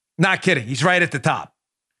 100,000. Not kidding. He's right at the top.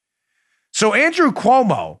 So Andrew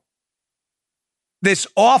Cuomo, this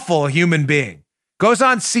awful human being, goes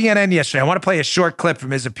on CNN yesterday. I want to play a short clip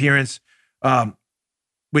from his appearance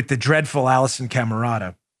with the dreadful Alisyn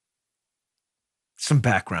Camerota. Some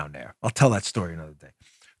background there. I'll tell that story another day.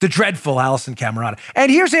 The dreadful Alisyn Camerota.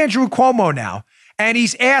 And here's Andrew Cuomo now. And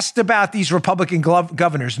he's asked about these Republican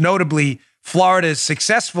governors, notably Florida's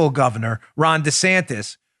successful governor, Ron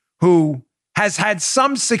DeSantis, who has had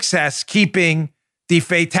some success keeping the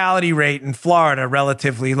fatality rate in Florida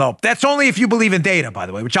relatively low. That's only if you believe in data, by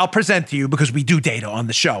the way, which I'll present to you because we do data on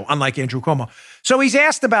the show, unlike Andrew Cuomo. So he's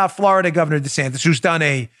asked about Florida Governor DeSantis, who's done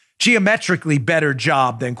a geometrically better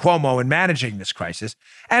job than Cuomo in managing this crisis.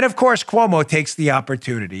 And of course, Cuomo takes the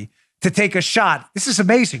opportunity to take a shot. This is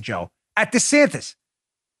amazing, Joe, at DeSantis.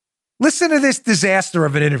 Listen to this disaster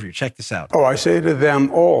of an interview. Check this out. Oh, I say to them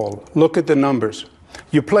all, look at the numbers.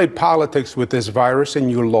 You played politics with this virus and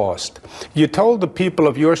you lost. You told the people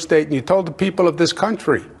of your state and you told the people of this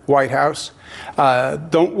country, White House,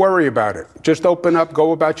 don't worry about it. Just open up,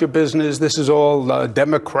 go about your business. This is all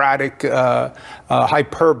democratic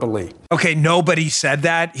hyperbole. Okay, nobody said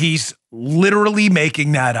that. He's literally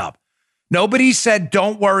making that up. Nobody said,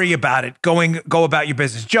 don't worry about it. Go about your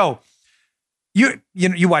business. Joe,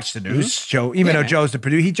 you watch the news, Joe, even though Joe's the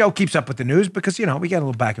producer. Joe keeps up with the news because, we get a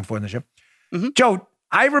little back and forth in the show. Joe,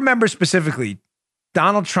 I remember specifically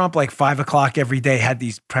Donald Trump, like 5 o'clock every day, had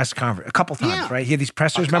these press conferences a couple times, right? He had these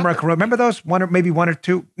pressers. Remember those? Maybe one or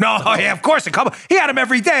two? No, yeah, of course, a couple. He had them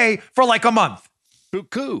every day for like a month.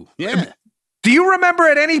 Cuckoo. Yeah. Do you remember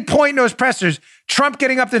at any point in those pressers, Trump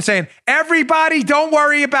getting up there and saying, everybody, don't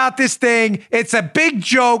worry about this thing. It's a big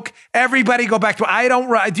joke. Everybody go back to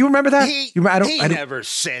it. Do you remember that? He never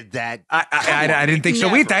said that. I didn't think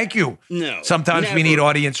so. Thank you. No. Sometimes we need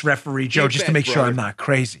audience referee, Joe, just to make sure I'm not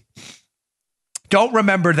crazy. Don't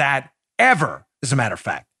remember that ever, as a matter of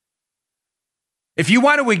fact. If you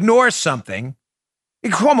want to ignore something,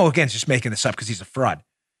 Cuomo, again, is just making this up because he's a fraud.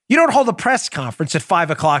 You don't hold a press conference at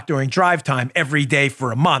 5 o'clock during drive time every day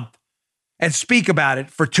for a month and speak about it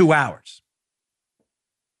for 2 hours.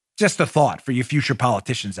 Just a thought for you future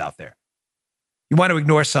politicians out there. You want to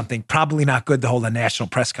ignore something, probably not good to hold a national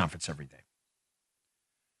press conference every day.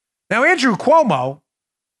 Now, Andrew Cuomo,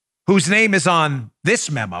 whose name is on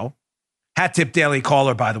this memo, Hat Tip Daily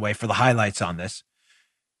Caller, by the way, for the highlights on this.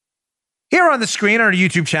 Here on the screen on our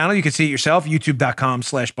YouTube channel, you can see it yourself,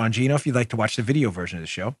 youtube.com/Bongino, if you'd like to watch the video version of the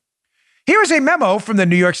show. Here is a memo from the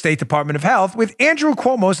New York State Department of Health with Andrew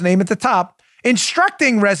Cuomo's name at the top,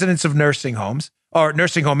 instructing residents of nursing homes or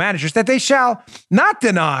nursing home managers that they shall not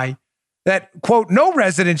deny that, quote, no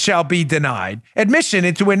resident shall be denied admission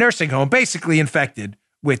into a nursing home basically infected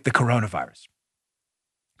with the coronavirus.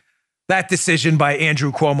 That decision by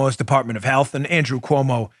Andrew Cuomo's Department of Health and Andrew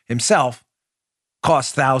Cuomo himself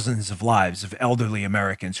cost thousands of lives of elderly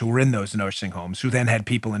Americans who were in those nursing homes, who then had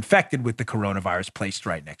people infected with the coronavirus placed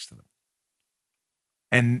right next to them.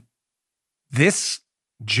 And this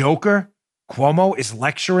joker, Cuomo, is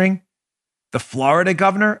lecturing the Florida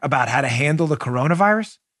governor about how to handle the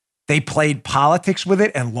coronavirus. They played politics with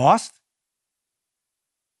it and lost.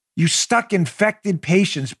 You stuck infected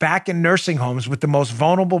patients back in nursing homes with the most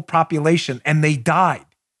vulnerable population, and they died.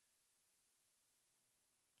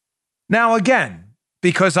 Now, again,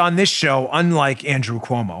 because on this show, unlike Andrew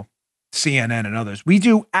Cuomo, CNN and others, we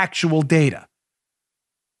do actual data,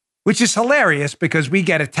 which is hilarious because we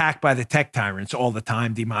get attacked by the tech tyrants all the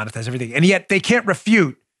time, demonetize everything, and yet they can't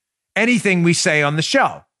refute anything we say on the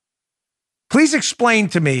show. Please explain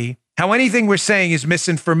to me how anything we're saying is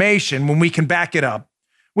misinformation when we can back it up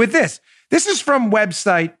with this. This is from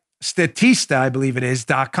website Statista, I believe it is,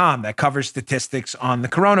 .com, that covers statistics on the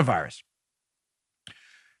coronavirus.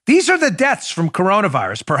 These are the deaths from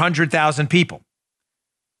coronavirus per 100,000 people.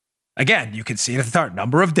 Again, you can see it at the top.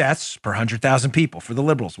 Number of deaths per 100,000 people for the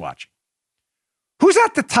liberals watching. Who's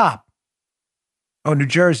at the top? Oh, New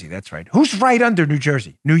Jersey, that's right. Who's right under New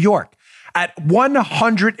Jersey? New York, at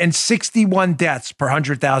 161 deaths per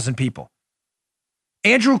 100,000 people.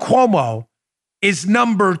 Andrew Cuomo is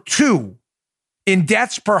number 2 in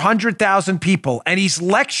deaths per 100,000 people, and he's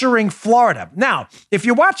lecturing Florida. Now, if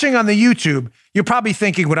you're watching on the YouTube, you're probably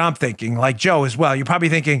thinking what I'm thinking, like Joe as well. You're probably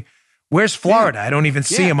thinking, where's Florida? I don't even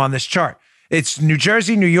see him on this chart. It's New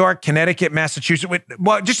Jersey, New York, Connecticut, Massachusetts.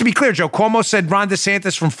 Well, just to be clear, Joe, Cuomo said Ron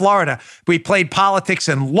DeSantis from Florida, we played politics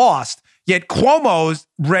and lost, yet Cuomo's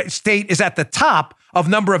state is at the top of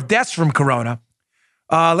number of deaths from corona.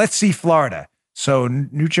 Let's see Florida. So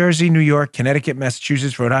New Jersey, New York, Connecticut,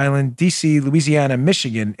 Massachusetts, Rhode Island, D.C., Louisiana,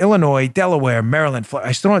 Michigan, Illinois, Delaware, Maryland.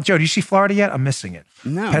 I still don't. Joe, do you see Florida yet? I'm missing it.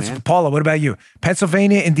 No, man. Paula, what about you?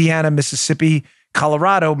 Pennsylvania, Indiana, Mississippi,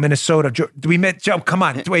 Colorado, Minnesota. Do we met? Joe, come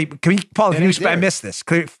on. Wait, Paula, can you? I missed this.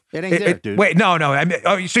 It ain't there, dude. Wait, no.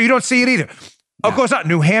 So you don't see it either. No. Oh, it goes on.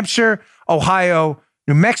 New Hampshire, Ohio,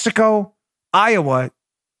 New Mexico, Iowa.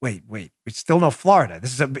 Wait. It's still no Florida.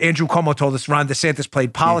 This is Andrew Cuomo told us Ron DeSantis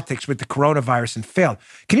played politics with the coronavirus and failed.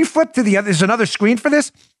 Can you flip to the other? There's another screen for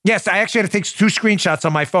this? Yes, I actually had to take 2 screenshots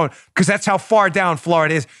on my phone because that's how far down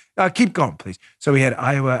Florida is. Keep going, please. So we had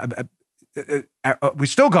Iowa. We're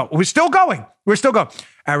still going.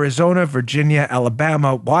 Arizona, Virginia,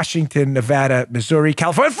 Alabama, Washington, Nevada, Missouri,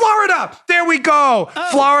 California, Florida. There we go. Oh.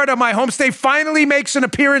 Florida, my home state, finally makes an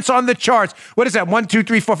appearance on the charts. What is that? 1, 2,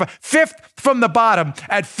 3, 4, 5. Fifth from the bottom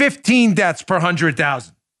at 15 deaths per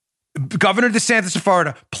 100,000. Governor DeSantis of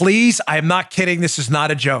Florida, please, I am not kidding. This is not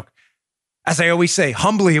a joke. As I always say,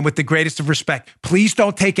 humbly and with the greatest of respect, please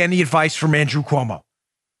don't take any advice from Andrew Cuomo.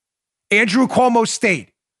 Andrew Cuomo's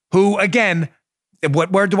state, who, again,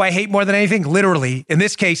 what word do I hate more than anything? Literally. In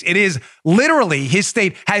this case, it is literally his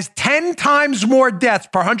state has 10 times more deaths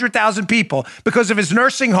per 100,000 people because of his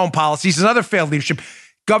nursing home policies and other failed leadership.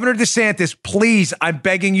 Governor DeSantis, please, I'm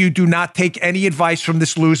begging you, do not take any advice from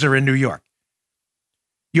this loser in New York.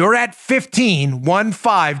 You're at 15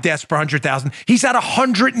 deaths per 100,000. He's at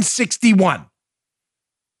 161.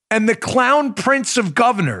 And the clown prince of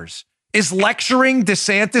governors is lecturing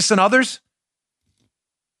DeSantis and others.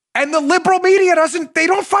 And the liberal media they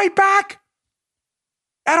don't fight back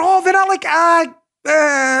at all. They're not like,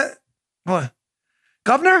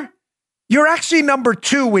 Governor, you're actually number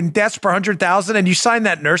 2 in deaths per 100,000, and you signed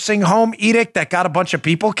that nursing home edict that got a bunch of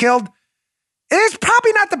people killed. It's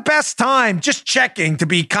probably not the best time, just checking, to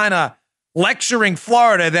be kind of lecturing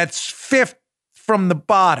Florida that's 5th from the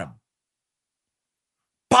bottom.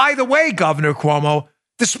 By the way, Governor Cuomo,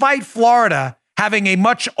 despite Florida having a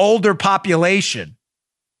much older population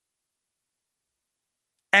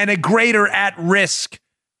and a greater at-risk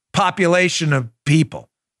population of people,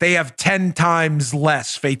 they have 10 times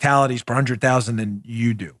less fatalities per 100,000 than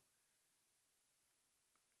you do.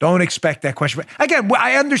 Don't expect that question. Again,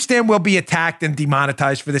 I understand we'll be attacked and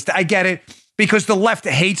demonetized for this. I get it, because the left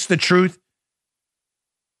hates the truth.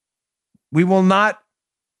 We will not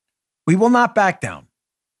back down.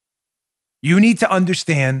 You need to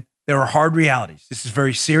understand there are hard realities. This is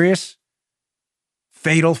very serious,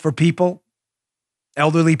 fatal for people,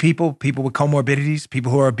 elderly people, people with comorbidities,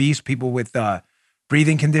 people who are obese, people with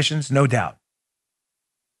breathing conditions, no doubt.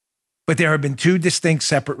 But there have been 2 distinct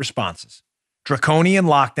separate responses. Draconian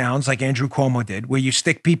lockdowns like Andrew Cuomo did, where you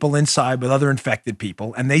stick people inside with other infected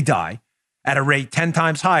people and they die at a rate 10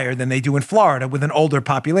 times higher than they do in Florida with an older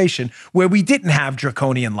population, where we didn't have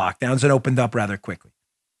draconian lockdowns and opened up rather quickly.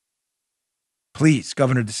 Please,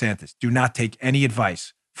 Governor DeSantis, do not take any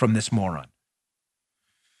advice from this moron.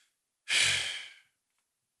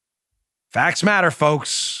 Facts matter,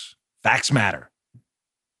 folks. Facts matter.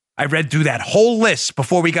 I read through that whole list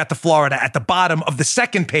before we got to Florida at the bottom of the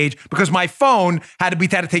second page because my phone had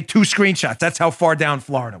to take 2 screenshots. That's how far down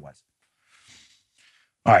Florida was.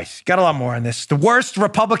 All right, got a lot more on this. The worst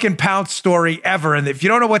Republican pounce story ever. And if you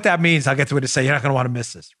don't know what that means, I'll get to it to say you're not going to want to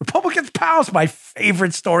miss this. Republicans pounce, my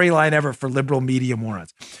favorite storyline ever for liberal media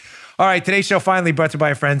morons. All right, today's show finally brought to you by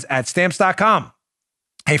our friends at Stamps.com.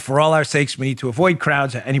 Hey, for all our sakes, we need to avoid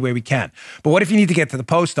crowds any way we can. But what if you need to get to the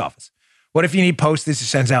post office? What if you need postage that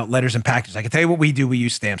sends out letters and packages? I can tell you what we do. We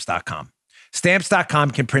use Stamps.com.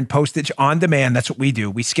 Stamps.com can print postage on demand. That's what we do.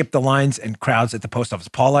 We skip the lines and crowds at the post office.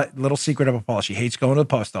 Paula, little secret about Paula, she hates going to the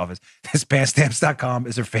post office. Stamps.com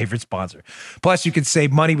is her favorite sponsor. Plus, you can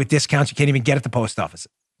save money with discounts you can't even get at the post office.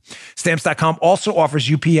 Stamps.com also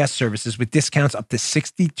offers UPS services with discounts up to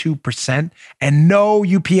 62% and no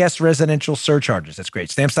UPS residential surcharges. That's great.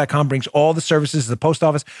 Stamps.com brings all the services of the post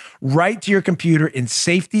office right to your computer in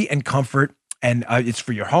safety and comfort. And it's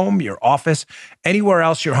for your home, your office, anywhere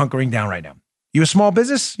else you're hunkering down right now. You a small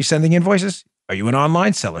business? You sending invoices? Are you an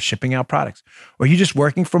online seller shipping out products? Or are you just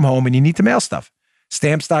working from home and you need to mail stuff?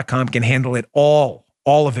 Stamps.com can handle it all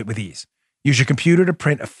of it with ease. Use your computer to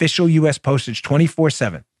print official U.S. postage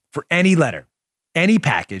 24/7 for any letter, any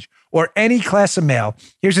package, or any class of mail.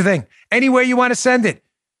 Here's the thing. Anywhere you want to send it.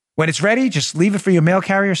 When it's ready, just leave it for your mail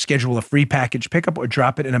carrier, schedule a free package pickup, or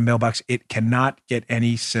drop it in a mailbox. It cannot get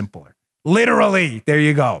any simpler. Literally, there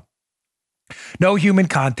you go. No human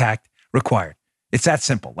contact required. It's that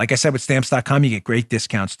simple. Like I said, with Stamps.com, you get great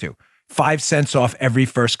discounts too. 5 cents off every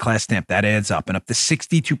first-class stamp. That adds up. And up to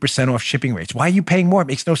 62% off shipping rates. Why are you paying more? It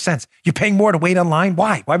makes no sense. You're paying more to wait online?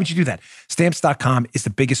 Why? Why would you do that? Stamps.com is the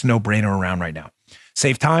biggest no-brainer around right now.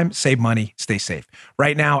 Save time, save money, stay safe.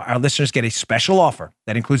 Right now, our listeners get a special offer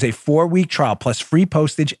that includes a 4-week trial plus free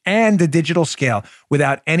postage and a digital scale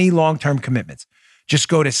without any long-term commitments. Just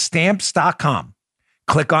go to Stamps.com,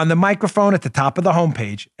 click on the microphone at the top of the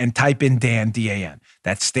homepage, and type in Dan, D-A-N.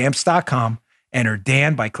 That's Stamps.com. Enter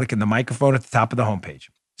Dan by clicking the microphone at the top of the homepage.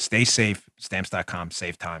 Stay safe. Stamps.com.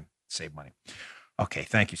 Save time. Save money. Okay.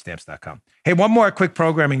 Thank you, Stamps.com. Hey, one more quick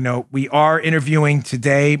programming note. We are interviewing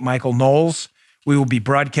today Michael Knowles. We will be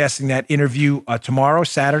broadcasting that interview tomorrow,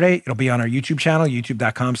 Saturday. It'll be on our YouTube channel,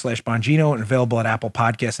 youtube.com/Bongino, and available at Apple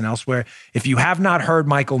Podcasts and elsewhere. If you have not heard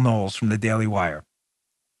Michael Knowles from the Daily Wire,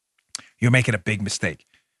 you're making a big mistake.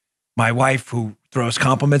 My wife, who throws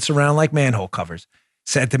compliments around like manhole covers,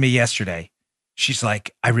 said to me yesterday, she's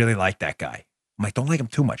like, I really like that guy. I'm like, don't like him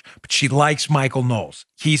too much. But she likes Michael Knowles.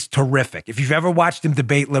 He's terrific. If you've ever watched him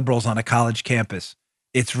debate liberals on a college campus,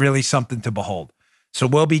 it's really something to behold. So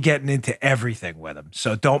we'll be getting into everything with him.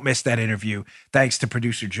 So don't miss that interview. Thanks to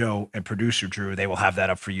producer Joe and producer Drew. They will have that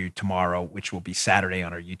up for you tomorrow, which will be Saturday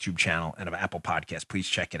on our YouTube channel and of Apple Podcasts. Please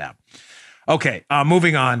check it out. Okay,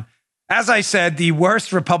 moving on. As I said, the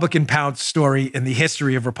worst Republican pounce story in the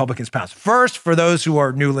history of Republicans pounce. First, for those who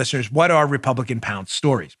are new listeners, what are Republican pounce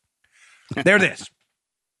stories? They're this.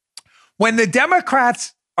 When the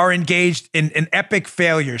Democrats are engaged in an epic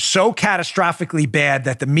failure so catastrophically bad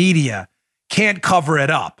that the media can't cover it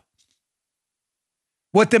up,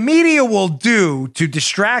 what the media will do to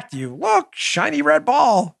distract you, look, shiny red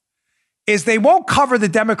ball, is they won't cover the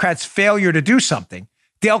Democrats' failure to do something.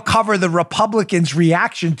 They'll cover the Republicans'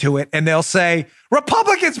 reaction to it, and they'll say,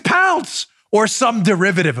 Republicans pounce, or some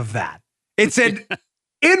derivative of that. It's an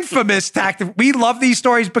infamous tactic. We love these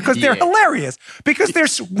stories because they're hilarious.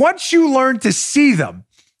 Because once you learn to see them,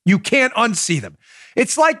 you can't unsee them.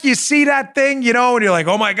 It's like you see that thing, and you're like,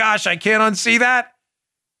 oh my gosh, I can't unsee that.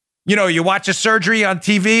 You watch a surgery on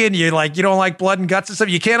TV and you're like, you don't like blood and guts and stuff.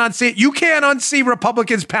 You can't unsee it. You can't unsee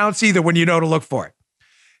Republicans pounce either when you know to look for it.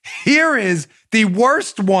 Here is the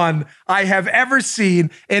worst one I have ever seen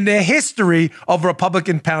in the history of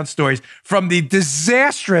Republican pounce stories from the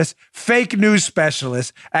disastrous fake news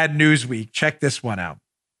specialist at Newsweek. Check this one out.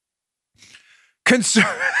 I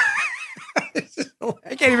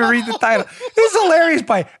can't even read the title. This is hilarious,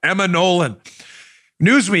 by Emma Nolan.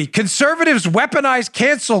 Newsweek, conservatives weaponize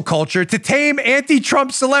cancel culture to tame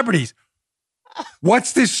anti-Trump celebrities.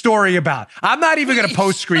 What's this story about? I'm not even going to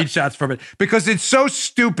post screenshots from it because it's so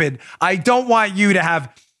stupid. I don't want you to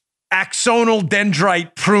have axonal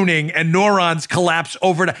dendrite pruning and neurons collapse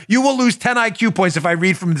overnight. You will lose 10 IQ points if I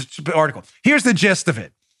read from this article. Here's the gist of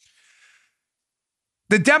it.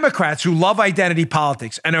 The Democrats, who love identity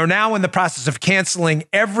politics and are now in the process of canceling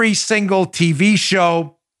every single TV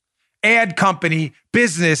show, ad company,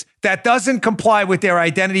 business that doesn't comply with their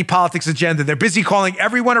identity politics agenda. They're busy calling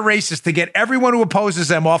everyone a racist to get everyone who opposes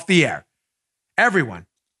them off the air. Everyone.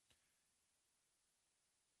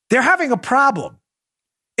 They're having a problem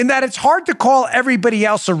in that it's hard to call everybody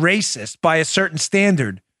else a racist by a certain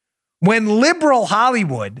standard when liberal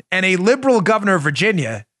Hollywood and a liberal governor of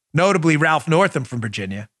Virginia, notably Ralph Northam from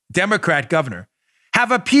Virginia, Democrat governor,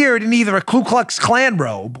 have appeared in either a Ku Klux Klan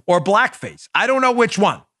robe or blackface. I don't know which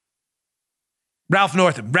one. Ralph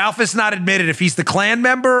Northam. Ralph has not admitted if he's the Klan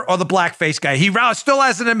member or the blackface guy. Ralph still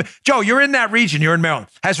hasn't. Joe, you're in that region. You're in Maryland.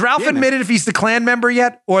 Has Ralph admitted if he's the Klan member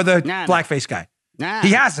yet or the blackface guy?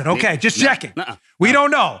 He hasn't. Okay, just checking. We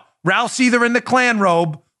don't know. Ralph's either in the Klan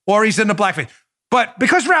robe or he's in the blackface. But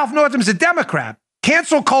because Ralph Northam's a Democrat,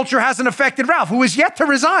 cancel culture hasn't affected Ralph, who is yet to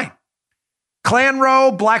resign. Klan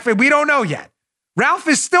robe, blackface, we don't know yet. Ralph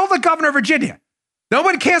is still the governor of Virginia. No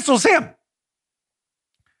one cancels him.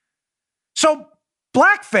 So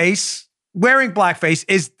wearing blackface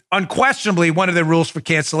is unquestionably one of the rules for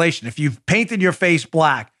cancellation. If you've painted your face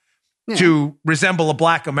black to resemble a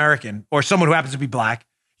black American or someone who happens to be black,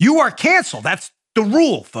 you are canceled. That's the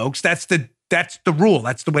rule, folks. That's the rule.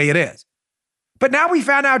 That's the way it is. But now we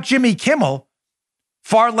found out Jimmy Kimmel,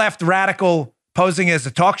 far left radical posing as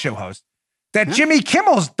a talk show host, that Jimmy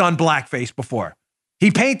Kimmel's done blackface before. He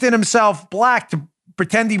painted himself black to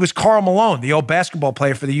pretend he was Karl Malone, the old basketball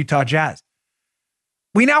player for the Utah Jazz.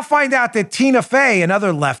 We now find out that Tina Fey,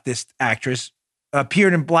 another leftist actress,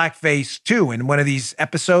 appeared in blackface too in one of these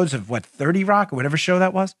episodes of 30 Rock or whatever show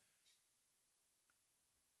that was.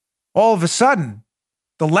 All of a sudden,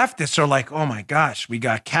 the leftists are like, oh my gosh, we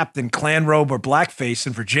got Captain Klan robe or blackface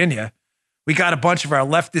in Virginia. We got a bunch of our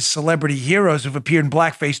leftist celebrity heroes who've appeared in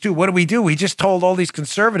blackface too. What do? We just told all these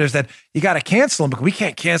conservatives that you got to cancel them because we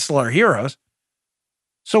can't cancel our heroes.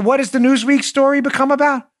 So what does the Newsweek story become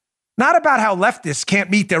about? Not about how leftists can't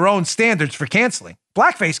meet their own standards for canceling.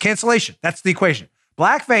 Blackface, cancellation. That's the equation.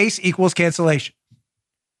 Blackface equals cancellation.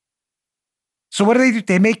 So what do?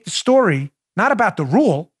 They make the story not about the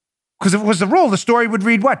rule, because if it was the rule, the story would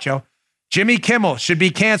read what, Joe? Jimmy Kimmel should be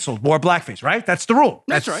canceled, wore blackface, right? That's the rule.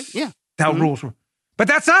 That's right, yeah. How rules were. But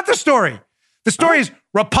that's not the story. The story is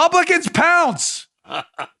Republicans pounce. Can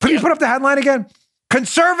you put up the headline again?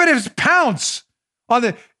 Conservatives pounce on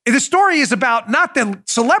the The story is about not the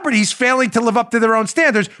celebrities failing to live up to their own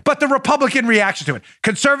standards, but the Republican reaction to it.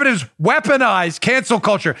 Conservatives weaponize cancel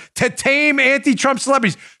culture to tame anti-Trump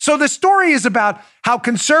celebrities. So the story is about how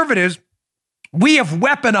conservatives, we have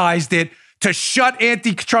weaponized it to shut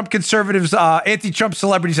anti-Trump conservatives, anti-Trump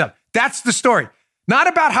celebrities up. That's the story. Not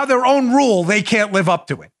about how their own rule, they can't live up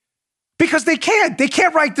to it. Because they can't. They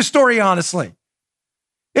can't write the story honestly.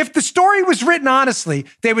 If the story was written honestly,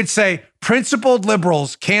 they would say principled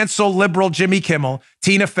liberals cancel liberal Jimmy Kimmel,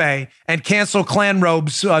 Tina Fey, and cancel Klan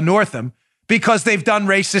robes Northam because they've done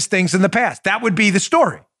racist things in the past. That would be the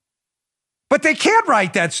story. But they can't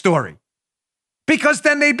write that story because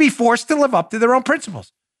then they'd be forced to live up to their own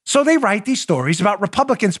principles. So they write these stories about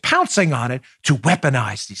Republicans pouncing on it to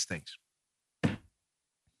weaponize these things.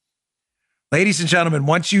 Ladies and gentlemen,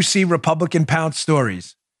 once you see Republican pounce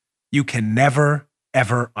stories, you can never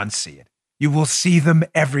ever unsee it. You will see them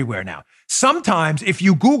everywhere now. Sometimes if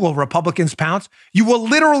you Google Republicans pounce, you will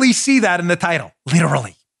literally see that in the title.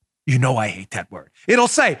 Literally. You know I hate that word. It'll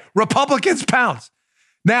say Republicans pounce.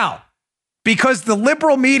 Now, because the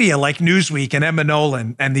liberal media like Newsweek and Emma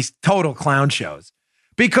Nolan and these total clown shows,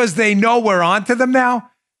 because they know we're onto them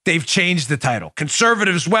now, they've changed the title.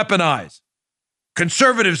 Conservatives weaponize.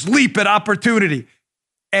 Conservatives leap at opportunity.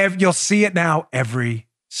 You'll see it now every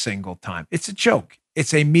single time. It's a joke.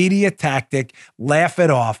 It's a media tactic. Laugh it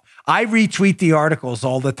off. I retweet the articles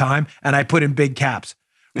all the time, and I put in big caps.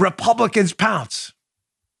 Republicans pounce.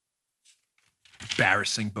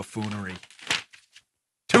 Embarrassing buffoonery.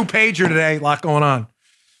 2-pager today. A lot going on.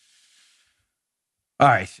 All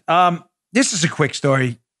right. This is a quick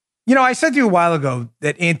story. You know, I said to you a while ago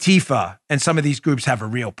that Antifa and some of these groups have a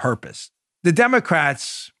real purpose. The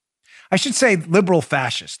Democrats, I should say liberal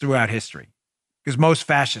fascists throughout history, because most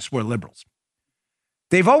fascists were liberals.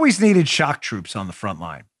 They've always needed shock troops on the front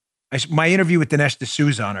line. My interview with Dinesh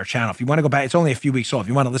D'Souza on our channel, if you want to go back, it's only a few weeks old. If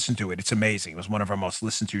you want to listen to it, it's amazing. It was one of our most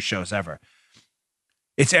listened to shows ever.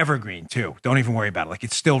 It's evergreen too. Don't even worry about it. Like,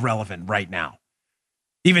 it's still relevant right now.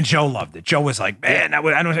 Even Joe loved it. Joe was like, man,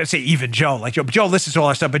 I don't say even Joe. Like Joe listens to all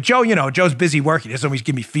our stuff, but Joe, you know, Joe's busy working. He doesn't always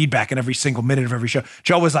give me feedback in every single minute of every show.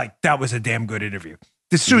 Joe was like, that was a damn good interview.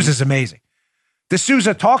 D'Souza's amazing.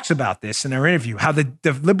 D'Souza talks about this in our interview, how the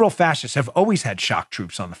liberal fascists have always had shock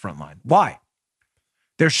troops on the front line. Why?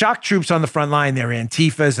 They're shock troops on the front line. They're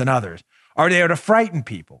Antifas and others. Are there to frighten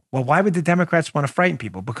people? Well, why would the Democrats want to frighten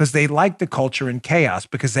people? Because they like the culture and chaos,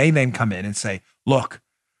 because they then come in and say, look,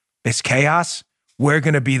 this chaos, we're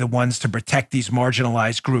going to be the ones to protect these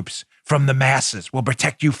marginalized groups from the masses. We'll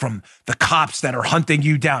protect you from the cops that are hunting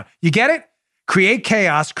you down. You get it? Create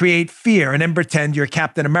chaos, create fear, and then pretend you're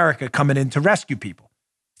Captain America coming in to rescue people.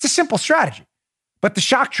 It's a simple strategy, but the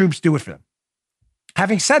shock troops do it for them.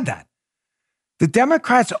 Having said that, the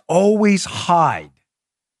Democrats always hide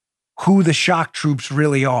who the shock troops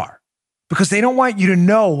really are because they don't want you to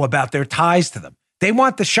know about their ties to them. They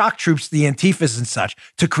want the shock troops, the Antifas and such,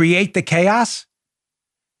 to create the chaos.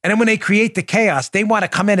 And then when they create the chaos, they want to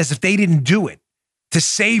come in as if they didn't do it to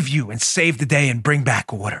save you and save the day and bring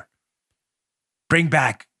back order. Bring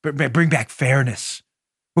back fairness.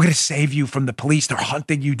 We're going to save you from the police. They're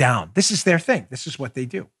hunting you down. This is their thing. This is what they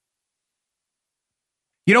do.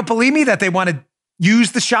 You don't believe me that they want to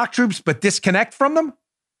use the shock troops but disconnect from them?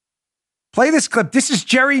 Play this clip. This is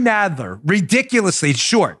Jerry Nadler. Ridiculously, it's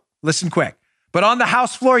short. Listen quick. But on the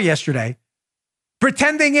House floor yesterday,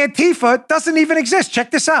 pretending Antifa doesn't even exist.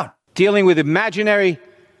 Check this out. Dealing with imaginary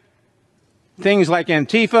things like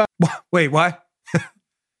Antifa. Wait, what?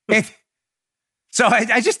 So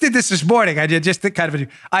I just did this morning. I did just kind of,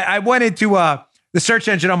 I went into the search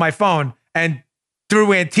engine on my phone and threw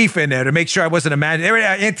Antifa in there to make sure I wasn't imagining.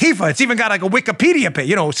 Antifa, it's even got like a Wikipedia page,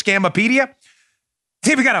 you know, Scamapedia.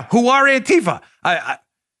 It's even got a who are Antifa?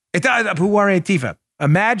 Who are Antifa?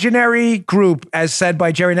 Imaginary group as said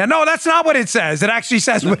by Jerry. No, that's not what it says. It actually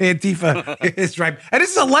says what Antifa is, right? And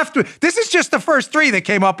this is a left. This is just the first three that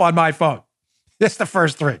came up on my phone. Just the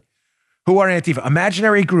first three. Who are Antifa?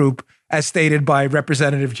 Imaginary group as stated by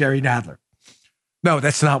Representative Jerry Nadler. No,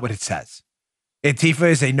 that's not what it says. Antifa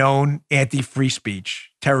is a known anti-free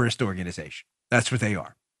speech terrorist organization. That's what they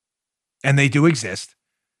are. And they do exist.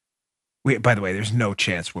 By the way, there's no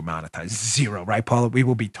chance we're monetized. Zero, right, Paula? We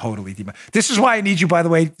will be totally demonetized. This is why I need you, by the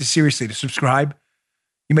way, seriously, to subscribe.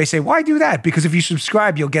 You may say, why do that? Because if you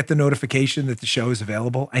subscribe, you'll get the notification that the show is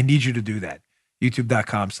available. I need you to do that.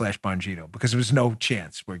 YouTube.com/Bongino, because there's no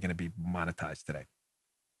chance we're going to be monetized today.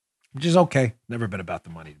 Which is okay. Never been about the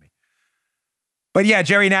money to me. But yeah,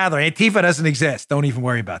 Jerry Nadler, Antifa doesn't exist. Don't even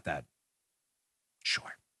worry about that.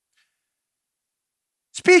 Sure.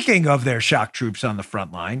 Speaking of their shock troops on the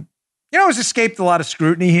front line, You know who's escaped a lot of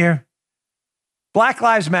scrutiny here? Black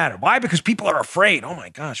Lives Matter. Why? Because people are afraid. Oh my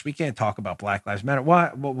gosh, we can't talk about Black Lives Matter. Why?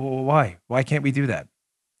 Why? Why can't we do that?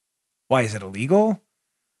 Why? Is it illegal?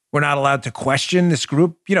 We're not allowed to question this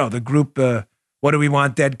group. You know, the group, what do we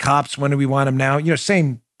want dead cops? When do we want them now? You know,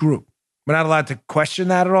 same group. We're not allowed to question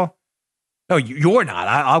that at all? No, you're not.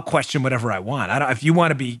 I'll question whatever I want. If you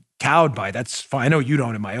want to be cowed by, that's fine. I know you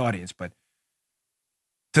don't in my audience, but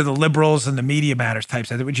to the liberals and the Media Matters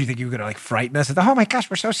types, would you think you were going to like frighten us? Oh my gosh,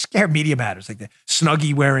 we're so scared. Media Matters, like the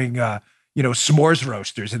Snuggie wearing, s'mores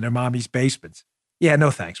roasters in their mommy's basements. Yeah,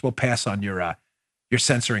 no thanks. We'll pass on your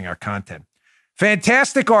censoring our content.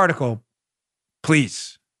 Fantastic article.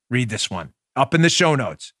 Please read this one. Up in the show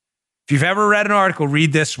notes. If you've ever read an article,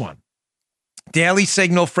 read this one. Daily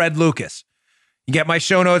Signal, Fred Lucas. You get my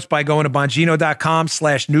show notes by going to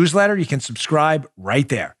Bongino.com/newsletter. You can subscribe right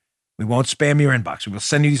there. We won't spam your inbox. We will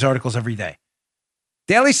send you these articles every day.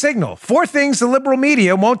 Daily Signal, 4 things the liberal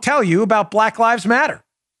media won't tell you about Black Lives Matter.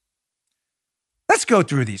 Let's go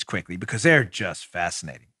through these quickly because they're just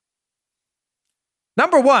fascinating.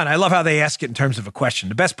 Number 1, I love how they ask it in terms of a question.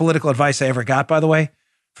 The best political advice I ever got, by the way,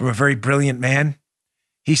 from a very brilliant man.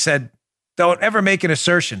 He said, don't ever make an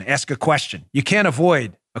assertion, ask a question. You can't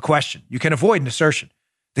avoid a question. You can avoid an assertion.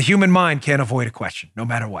 The human mind can't avoid a question, no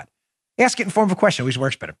matter what. Ask it in form of a question. Always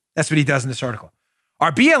works better. That's what he does in this article.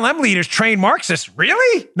 Are BLM leaders trained Marxists?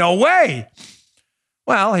 Really? No way.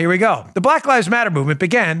 Well, here we go. The Black Lives Matter movement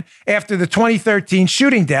began after the 2013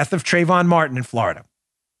 shooting death of Trayvon Martin in Florida.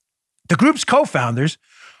 The group's co-founders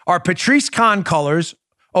are Patrisse Khan-Cullors,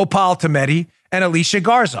 Opal Tometi, and Alicia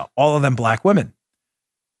Garza, all of them black women.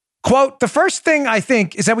 Quote, the first thing I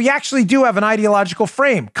think is that we actually do have an ideological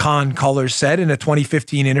frame, Khan-Cullors said in a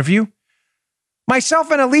 2015 interview.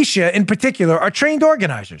 Myself and Alicia, in particular, are trained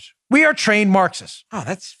organizers. We are trained Marxists. Oh,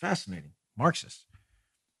 that's fascinating. Marxists.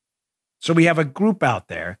 So we have a group out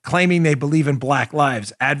there claiming they believe in black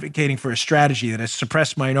lives, advocating for a strategy that has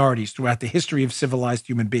suppressed minorities throughout the history of civilized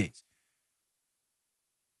human beings.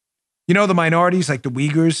 You know the minorities, like the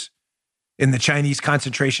Uyghurs in the Chinese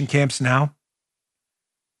concentration camps now?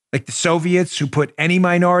 Like the Soviets who put any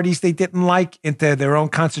minorities they didn't like into their own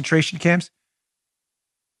concentration camps?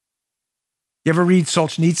 You ever read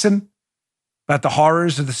Solzhenitsyn about the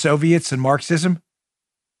horrors of the Soviets and Marxism?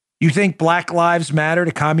 You think Black Lives Matter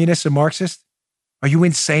to communists and Marxists? Are you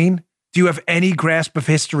insane? Do you have any grasp of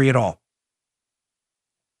history at all?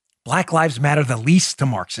 Black Lives Matter the least to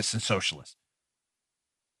Marxists and socialists.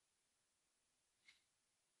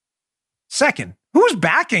 Second, who's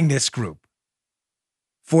backing this group?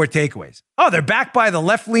 4 takeaways. Oh, they're backed by the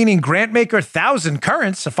left-leaning grant maker Thousand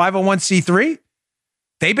Currents, a 501c3.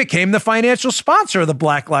 They became the financial sponsor of the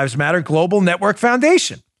Black Lives Matter Global Network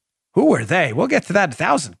Foundation. Who are they? We'll get to that.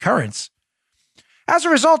 Thousand Currents. As a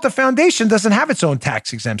result, the foundation doesn't have its own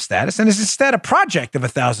tax-exempt status and is instead a project of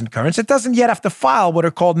 1,000 Currents. It doesn't yet have to file what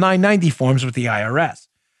are called 990 forms with the IRS.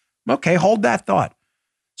 Okay, hold that thought.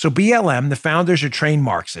 So BLM, the founders are trained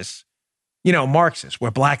Marxists. You know, Marxists, where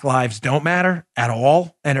black lives don't matter at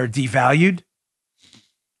all and are devalued.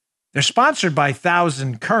 They're sponsored by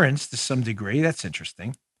Thousand Currents to some degree. That's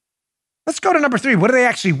interesting. Let's go to number 3. What do they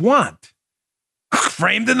actually want?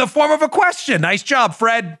 Framed in the form of a question. Nice job,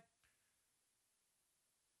 Fred.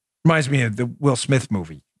 Reminds me of the Will Smith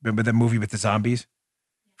movie. Remember the movie with the zombies?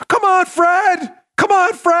 Come on, Fred. Come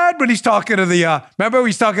on, Fred. When he's talking to the, remember when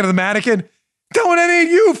he's talking to the mannequin? Don't it ain't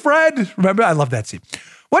you, Fred. Remember? I love that scene.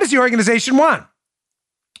 What does the organization want?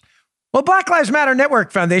 Well, Black Lives Matter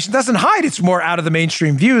Network Foundation doesn't hide its more out of the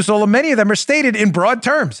mainstream views, although many of them are stated in broad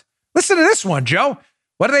terms. Listen to this one, Joe.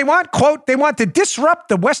 What do they want? Quote, they want to disrupt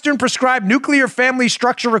the Western prescribed nuclear family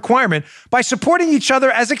structure requirement by supporting each other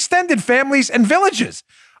as extended families and villages.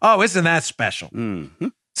 Oh, isn't that special? Mm-hmm.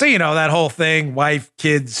 So, you know, that whole thing, wife,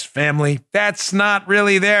 kids, family, that's not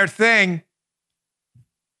really their thing.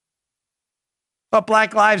 But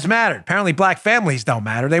Black Lives Matter. Apparently black families don't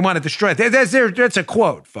matter. They want to destroy it. That's a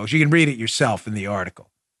quote, folks. You can read it yourself in the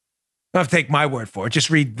article. You don't have to take my word for it. Just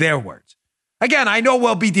read their words. Again, I know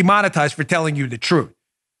we'll be demonetized for telling you the truth.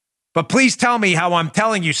 But please tell me how I'm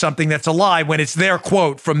telling you something that's a lie when it's their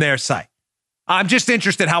quote from their site. I'm just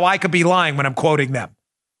interested how I could be lying when I'm quoting them.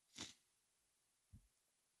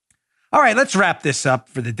 All right, let's wrap this up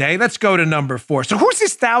for the day. Let's go to number 4. So who's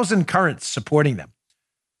this Thousand Currents supporting them?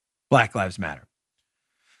 Black Lives Matter.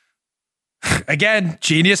 Again,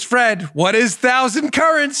 genius Fred. What is Thousand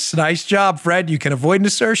Currents? Nice job, Fred. You can avoid an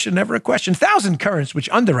assertion, never a question. Thousand Currents, which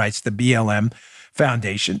underwrites the BLM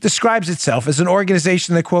Foundation, describes itself as an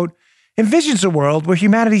organization that, quote, envisions a world where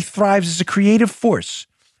humanity thrives as a creative force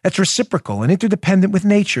that's reciprocal and interdependent with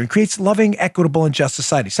nature and creates loving, equitable, and just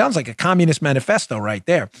society. Sounds like a communist manifesto right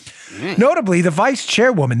there. Notably, the vice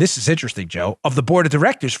chairwoman, this is interesting, Joe, of the board of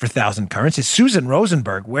directors for Thousand Currents is Susan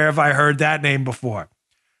Rosenberg. Where have I heard that name before?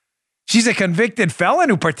 She's a convicted felon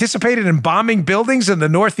who participated in bombing buildings in the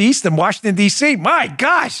Northeast and Washington, D.C. My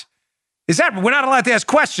gosh. We're not allowed to ask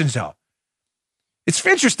questions, though. It's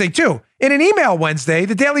interesting, too. In an email Wednesday,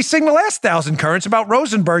 the Daily Signal asked Thousand Currents about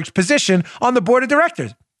Rosenberg's position on the board of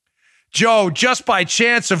directors. Joe, just by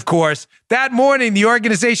chance, of course, that morning, the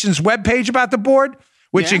organization's webpage about the board,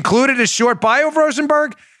 which included a short bio of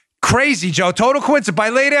Rosenberg, crazy, Joe, total coincidence. By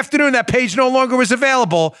late afternoon, that page no longer was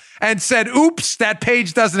available and said, oops, that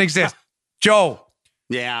page doesn't exist. Joe.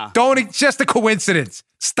 Yeah. It's just a coincidence.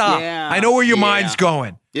 Stop. Yeah. I know where your mind's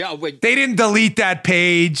going. Yeah. Wait. They didn't delete that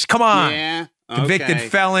page. Come on. Yeah. Convicted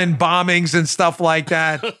felon, bombings, and stuff like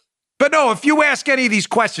that. But no, if you ask any of these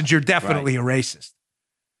questions, you're definitely a racist.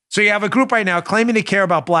 So you have a group right now claiming to care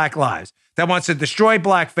about black lives that wants to destroy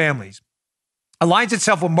black families, aligns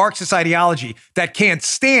itself with Marxist ideology that can't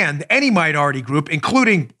stand any minority group,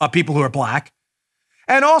 including people who are black,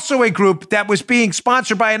 and also a group that was being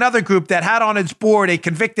sponsored by another group that had on its board a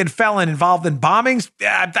convicted felon involved in bombings.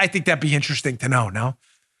 I think that'd be interesting to know, no?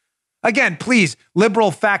 Again, please, liberal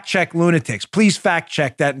fact-check lunatics, please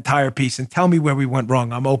fact-check that entire piece and tell me where we went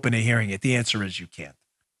wrong. I'm open to hearing it. The answer is you can't.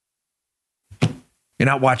 You're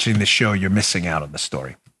not watching the show. You're missing out on the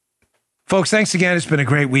story. Folks, thanks again. It's been a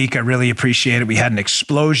great week. I really appreciate it. We had an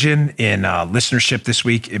explosion in listenership this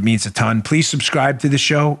week. It means a ton. Please subscribe to the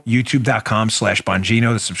show,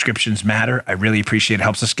 youtube.com/Bongino. The subscriptions matter. I really appreciate it. It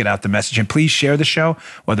helps us get out the message. And please share the show,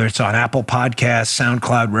 whether it's on Apple Podcasts,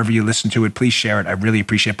 SoundCloud, wherever you listen to it. Please share it. I really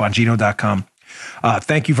appreciate it. Bongino.com.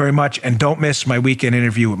 Thank you very much. And don't miss my weekend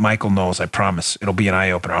interview with Michael Knowles. I promise it'll be an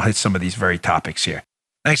eye-opener. I'll hit some of these very topics here.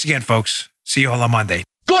 Thanks again, folks. See you all on Monday.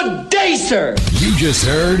 Good day, sir. You just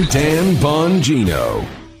heard Dan Bongino.